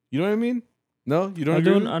 You know what I mean? No, you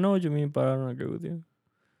don't. I know what you mean, but I don't agree with you.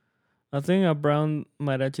 I think a brown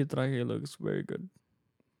mariachi traje looks very good.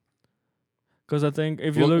 Because I think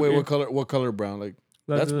if you look... Wait, what color brown? Like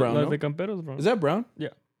that's brown, Like no? the camperos brown. Is that brown? Yeah.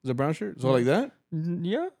 Is it brown shirt? So like that?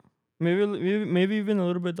 Yeah. Maybe even a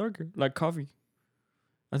little bit darker. Like coffee.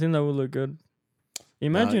 I think that would look good.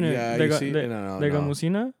 Imagine it. Yeah, the no.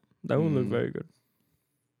 gamusina, that would look very good.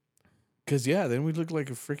 Because, yeah, then we look like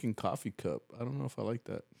a freaking coffee cup. I don't know if I like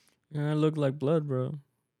that. You're going to look like blood, bro.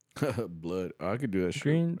 Blood. Oh, I could do that shit.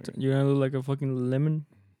 Green. You're going to look like a fucking lemon.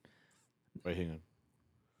 Wait, hang on.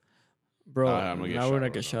 Bro, now we're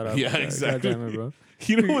not get shut up. Yeah, exactly. God damn it, bro.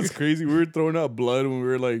 You know what's crazy? We were throwing out blood when we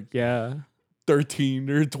were like 13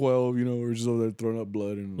 or 12, you know, we were just over there throwing out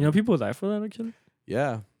blood. And you know, people die for that, actually?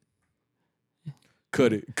 Yeah.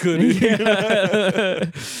 Could it?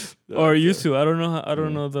 Or used to. I don't know. I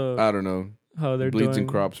don't know how they're Bleeds doing. and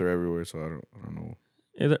crops are everywhere, so I don't know.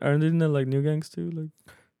 Aren't there like new gangs too? Like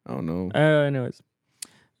I don't know. Anyways,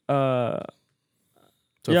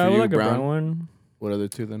 So yeah, I would like a brown one. What other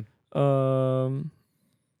two then?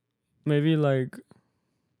 Maybe like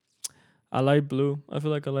a light blue. I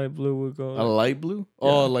feel like a light blue would go. A light blue? Yeah.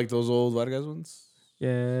 Oh, like those old Vargas ones? Yeah.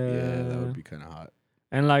 Yeah, that would be kind of hot.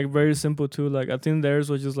 And like very simple too. Like I think theirs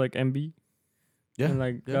was just like MB. Yeah. And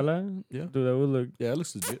like yeah. gala. Yeah. Dude, that would look. Yeah, it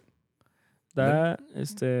looks legit. That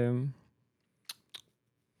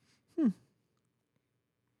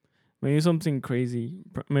maybe something crazy.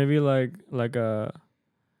 Maybe like a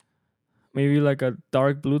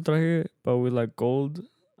dark blue traje, but with like gold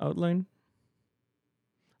outline.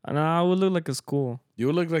 And I would look like a school. You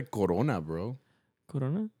would look like Corona, bro.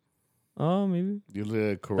 Corona? Oh, maybe. You look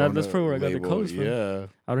like Corona. That's probably where I got the label. colors from. Yeah.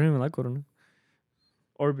 I don't even like Corona.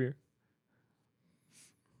 Or beer.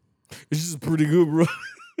 It's just pretty good, bro.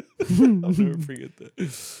 I'll never forget that.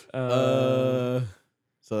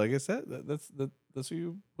 So I guess that's what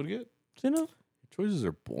you would get. You know, Your choices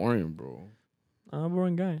are boring, bro. I'm a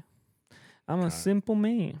boring guy. I'm a God. simple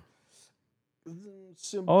man.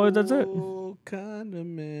 Simple Oh, that's it. Kind of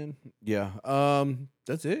man. Yeah.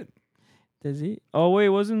 That's it. Does he? Oh wait,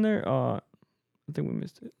 wasn't there? I think we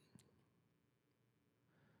missed it.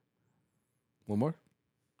 One more.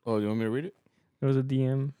 Oh, you want me to read it? There was a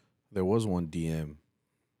DM. There was one DM.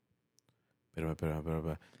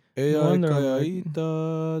 Espera.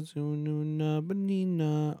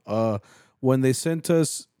 When they sent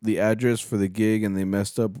us the address for the gig and they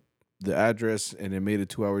messed up the address and it made a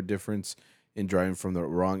 2-hour difference in driving from the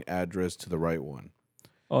wrong address to the right one.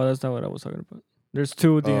 Oh, that's not what I was talking about. There's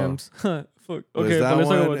 2 DMs. Fuck. Okay, but let's talk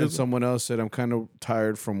about and this. Someone else said, I'm kind of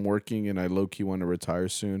tired from working and I low-key want to retire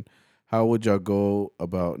soon. How would y'all go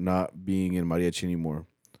about not being in mariachi anymore?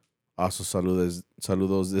 Also, saludos.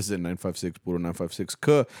 This is 956, puro 956.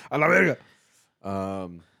 A la verga. I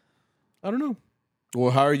don't know.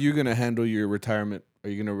 Well, how are you going to handle your retirement? Are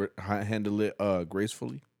you going to handle it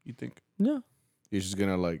gracefully, you think? Yeah. You're just going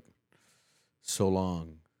to like, so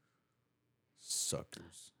long,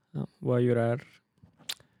 suckers. Voy a llorar.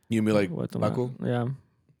 You mean like, Baco? Yeah.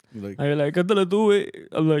 You like, I like, cántala tú, güey.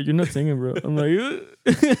 I'm like, you're not singing, bro. I'm like,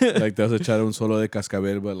 like that's a echar un solo de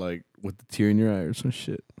cascabel, but like with the tear in your eye or some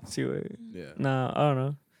shit. Sí, güey. Yeah. Nah, I don't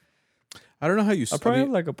know. I don't know how you. I'll probably have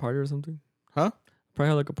like a party or something. Huh? Probably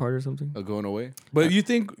have like a party or something. Going away. But you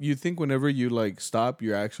think whenever you like stop,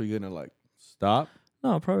 you're actually gonna like stop?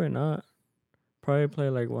 No, probably not. Probably play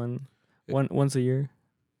like once a year.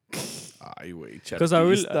 Ay, wait. Because I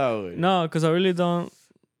really don't.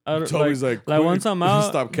 It's always like once I'm out,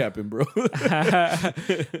 stop capping, bro.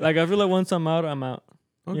 like I feel like once I'm out, I'm out.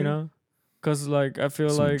 Okay. You know, because like I feel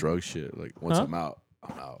some like drug shit. Like once I'm out.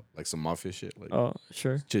 Like some mafia shit. Like oh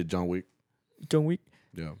sure, shit, John Wick.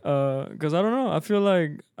 Yeah. Because I don't know. I feel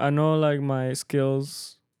like I know like my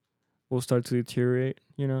skills will start to deteriorate.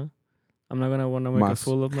 You know, I'm not gonna want to make a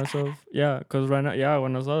fool of myself. Yeah, because right now, yeah,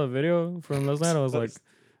 when I saw the video from last night, I was like,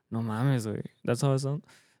 no mames, güey. That's how I sound.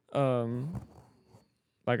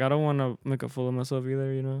 Like I don't want to make a fool of myself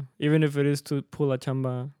either. You know, even if it is to pull a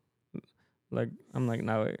chamba. Like I'm like,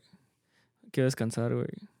 nah, wait. Quiero descansar,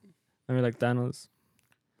 güey. I mean, like Thanos.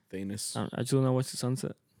 I just want to watch the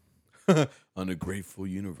sunset. On a grateful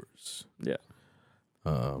universe. Yeah.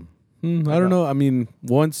 I don't know. I mean,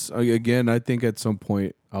 once again, I think at some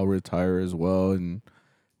point I'll retire as well, and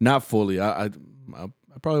not fully. I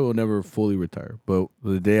probably will never fully retire, but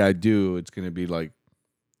the day I do, it's gonna be like,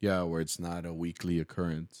 yeah, where it's not a weekly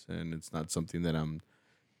occurrence and it's not something that I'm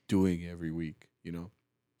doing every week, you know.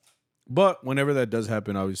 But whenever that does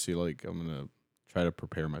happen, obviously, like I'm gonna try to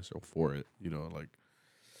prepare myself for it, you know, like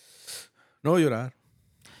no llorar.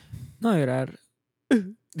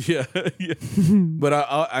 Yeah. But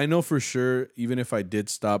I know for sure, even if I did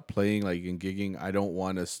stop playing, like in gigging, I don't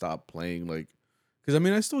want to stop playing, like, because I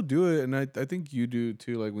mean, I still do it, and I think you do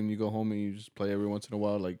too. Like when you go home and you just play every once in a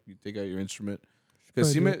while, like you take out your instrument.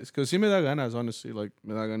 Because sí me da ganas, honestly, like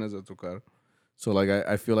me da ganas de tocar. So like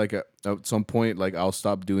I feel like at some point, like I'll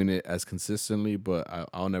stop doing it as consistently, but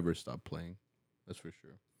I'll never stop playing. That's for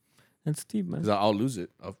sure. That's deep, man. Because I'll lose it.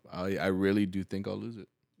 I really do think I'll lose it,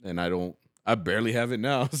 and I barely have it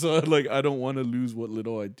now, so like I don't want to lose what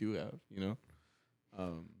little I do have, you know.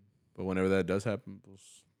 But whenever that does happen,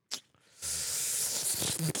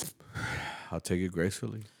 I'll take it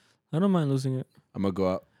gracefully. I don't mind losing it. I'm gonna go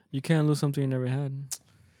out. You can't lose something you never had.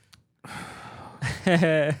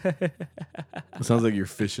 It sounds like you're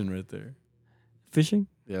fishing right there. Fishing?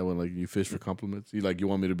 Yeah, when like you fish for compliments, you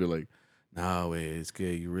want me to be like, nah, wait, it's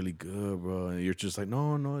good. You're really good, bro. And you're just like,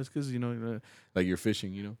 no, it's because, you know, like you're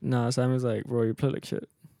fishing, you know? Nah, Sammy's like, bro, you play like shit.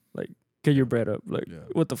 Like, get your bread up. Like,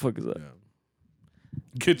 What the fuck is that? Yeah.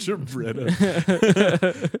 Get your bread up.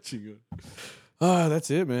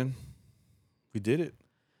 That's it, man. We did it.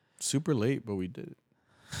 Super late, but we did it.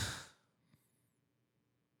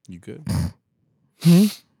 You good? You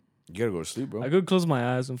gotta go to sleep, bro. I could close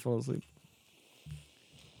my eyes and fall asleep.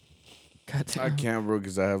 God damn. I can't, bro,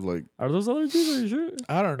 because I have like... Are those allergies? Are you sure?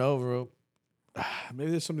 I don't know, bro.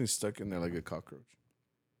 Maybe there's something stuck in there like a cockroach.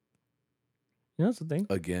 You know that's the thing.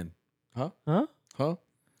 Again. Huh? Huh? Huh?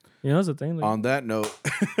 You know that's the thing. Like, On that note,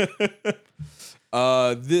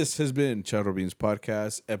 this has been Charro Beans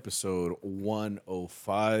Podcast, episode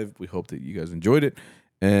 105. We hope that you guys enjoyed it.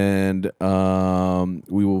 And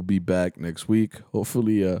we will be back next week,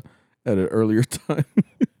 hopefully at an earlier time.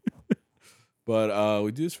 But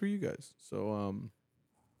we do this for you guys. So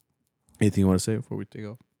anything you want to say before we take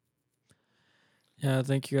off? yeah,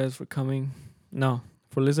 thank you guys for coming. No,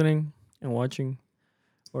 for listening and watching,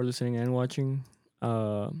 or listening and watching.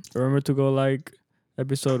 Remember to go like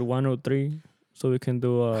episode 103 so we can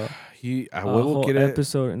do a whole quiere,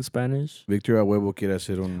 episode in Spanish. Victor a huevo quiere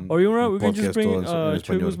hacer un Or you know un we can just podcast bring todo en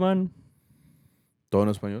Chuy español. Guzman. Todo en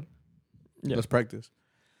español. Yeah. Let's practice.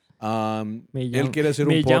 Me Él quiere hacer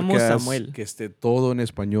un llamo podcast Samuel. que esté todo en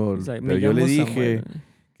español. He's like, Pero me yo le llamo dije Samuel.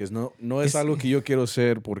 que no es algo que yo quiero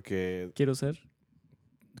ser porque Quiero ser.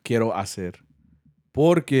 quiero hacer.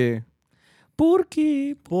 Porque ¿Por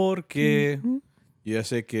qué? yo ya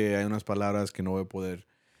sé que hay unas palabras que no voy a poder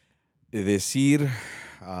decir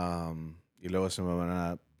y luego se me van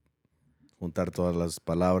a juntar todas las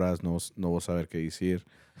palabras, no voy a saber qué decir.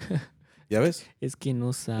 ¿Ya ves? Es que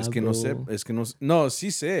no sabe. Es que no sé, no,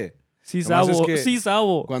 sí sé. Sí Nomás sabo, es que sí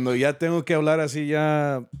sabo. Cuando ya tengo que hablar así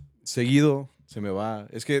ya seguido, se me va.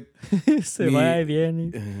 Es que Se va y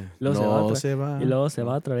viene. Luego no se va se va. Y luego se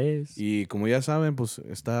va otra vez. Y como ya saben, pues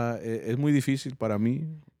es muy difícil para mí,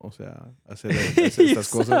 o sea, hacer estas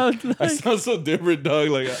cosas. I sound so different, dog.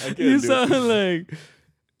 Like I can't You do sound it. like,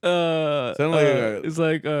 Sound like it's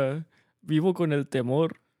like, vivo con el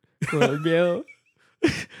temor, con el miedo.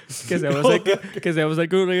 que se va a hacer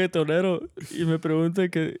con un reggaetonero y me pregunta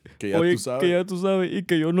que ya oye, tú sabes. que ya tú sabes y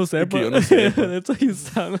que yo no sepa. yo no sepa. That's what you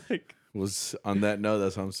sound like. Was on that note,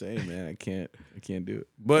 that's what I'm saying, man. I can't do it.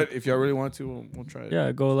 But if y'all really want to, we'll try it.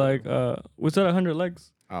 Yeah, go like, we said 100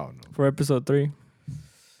 likes I don't know. for episode 3.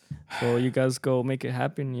 So you guys go make it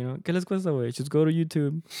happen, you know. ¿Qué les cuesta, güey? Just go to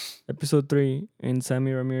YouTube, episode 3, in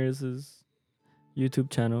Sammy Ramirez's YouTube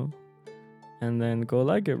channel. And then go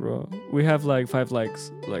like it, bro. We have like 5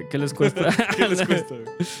 likes. Like, ¿qué les cuesta? ¿Qué les cuesta?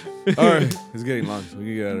 All right, it's getting long, so we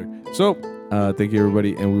can get out of here. So, thank you,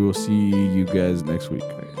 everybody, and we will see you guys next week.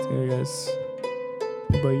 Okay, guys.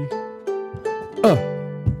 Bye.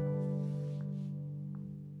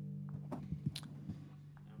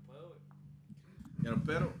 Ya no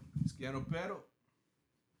pero. Es que ya no pero.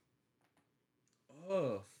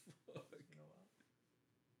 Oh, fuck.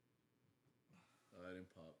 Oh, I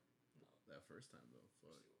didn't pop that first time, though.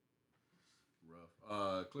 Fuck.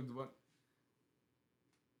 Rough. Click the button.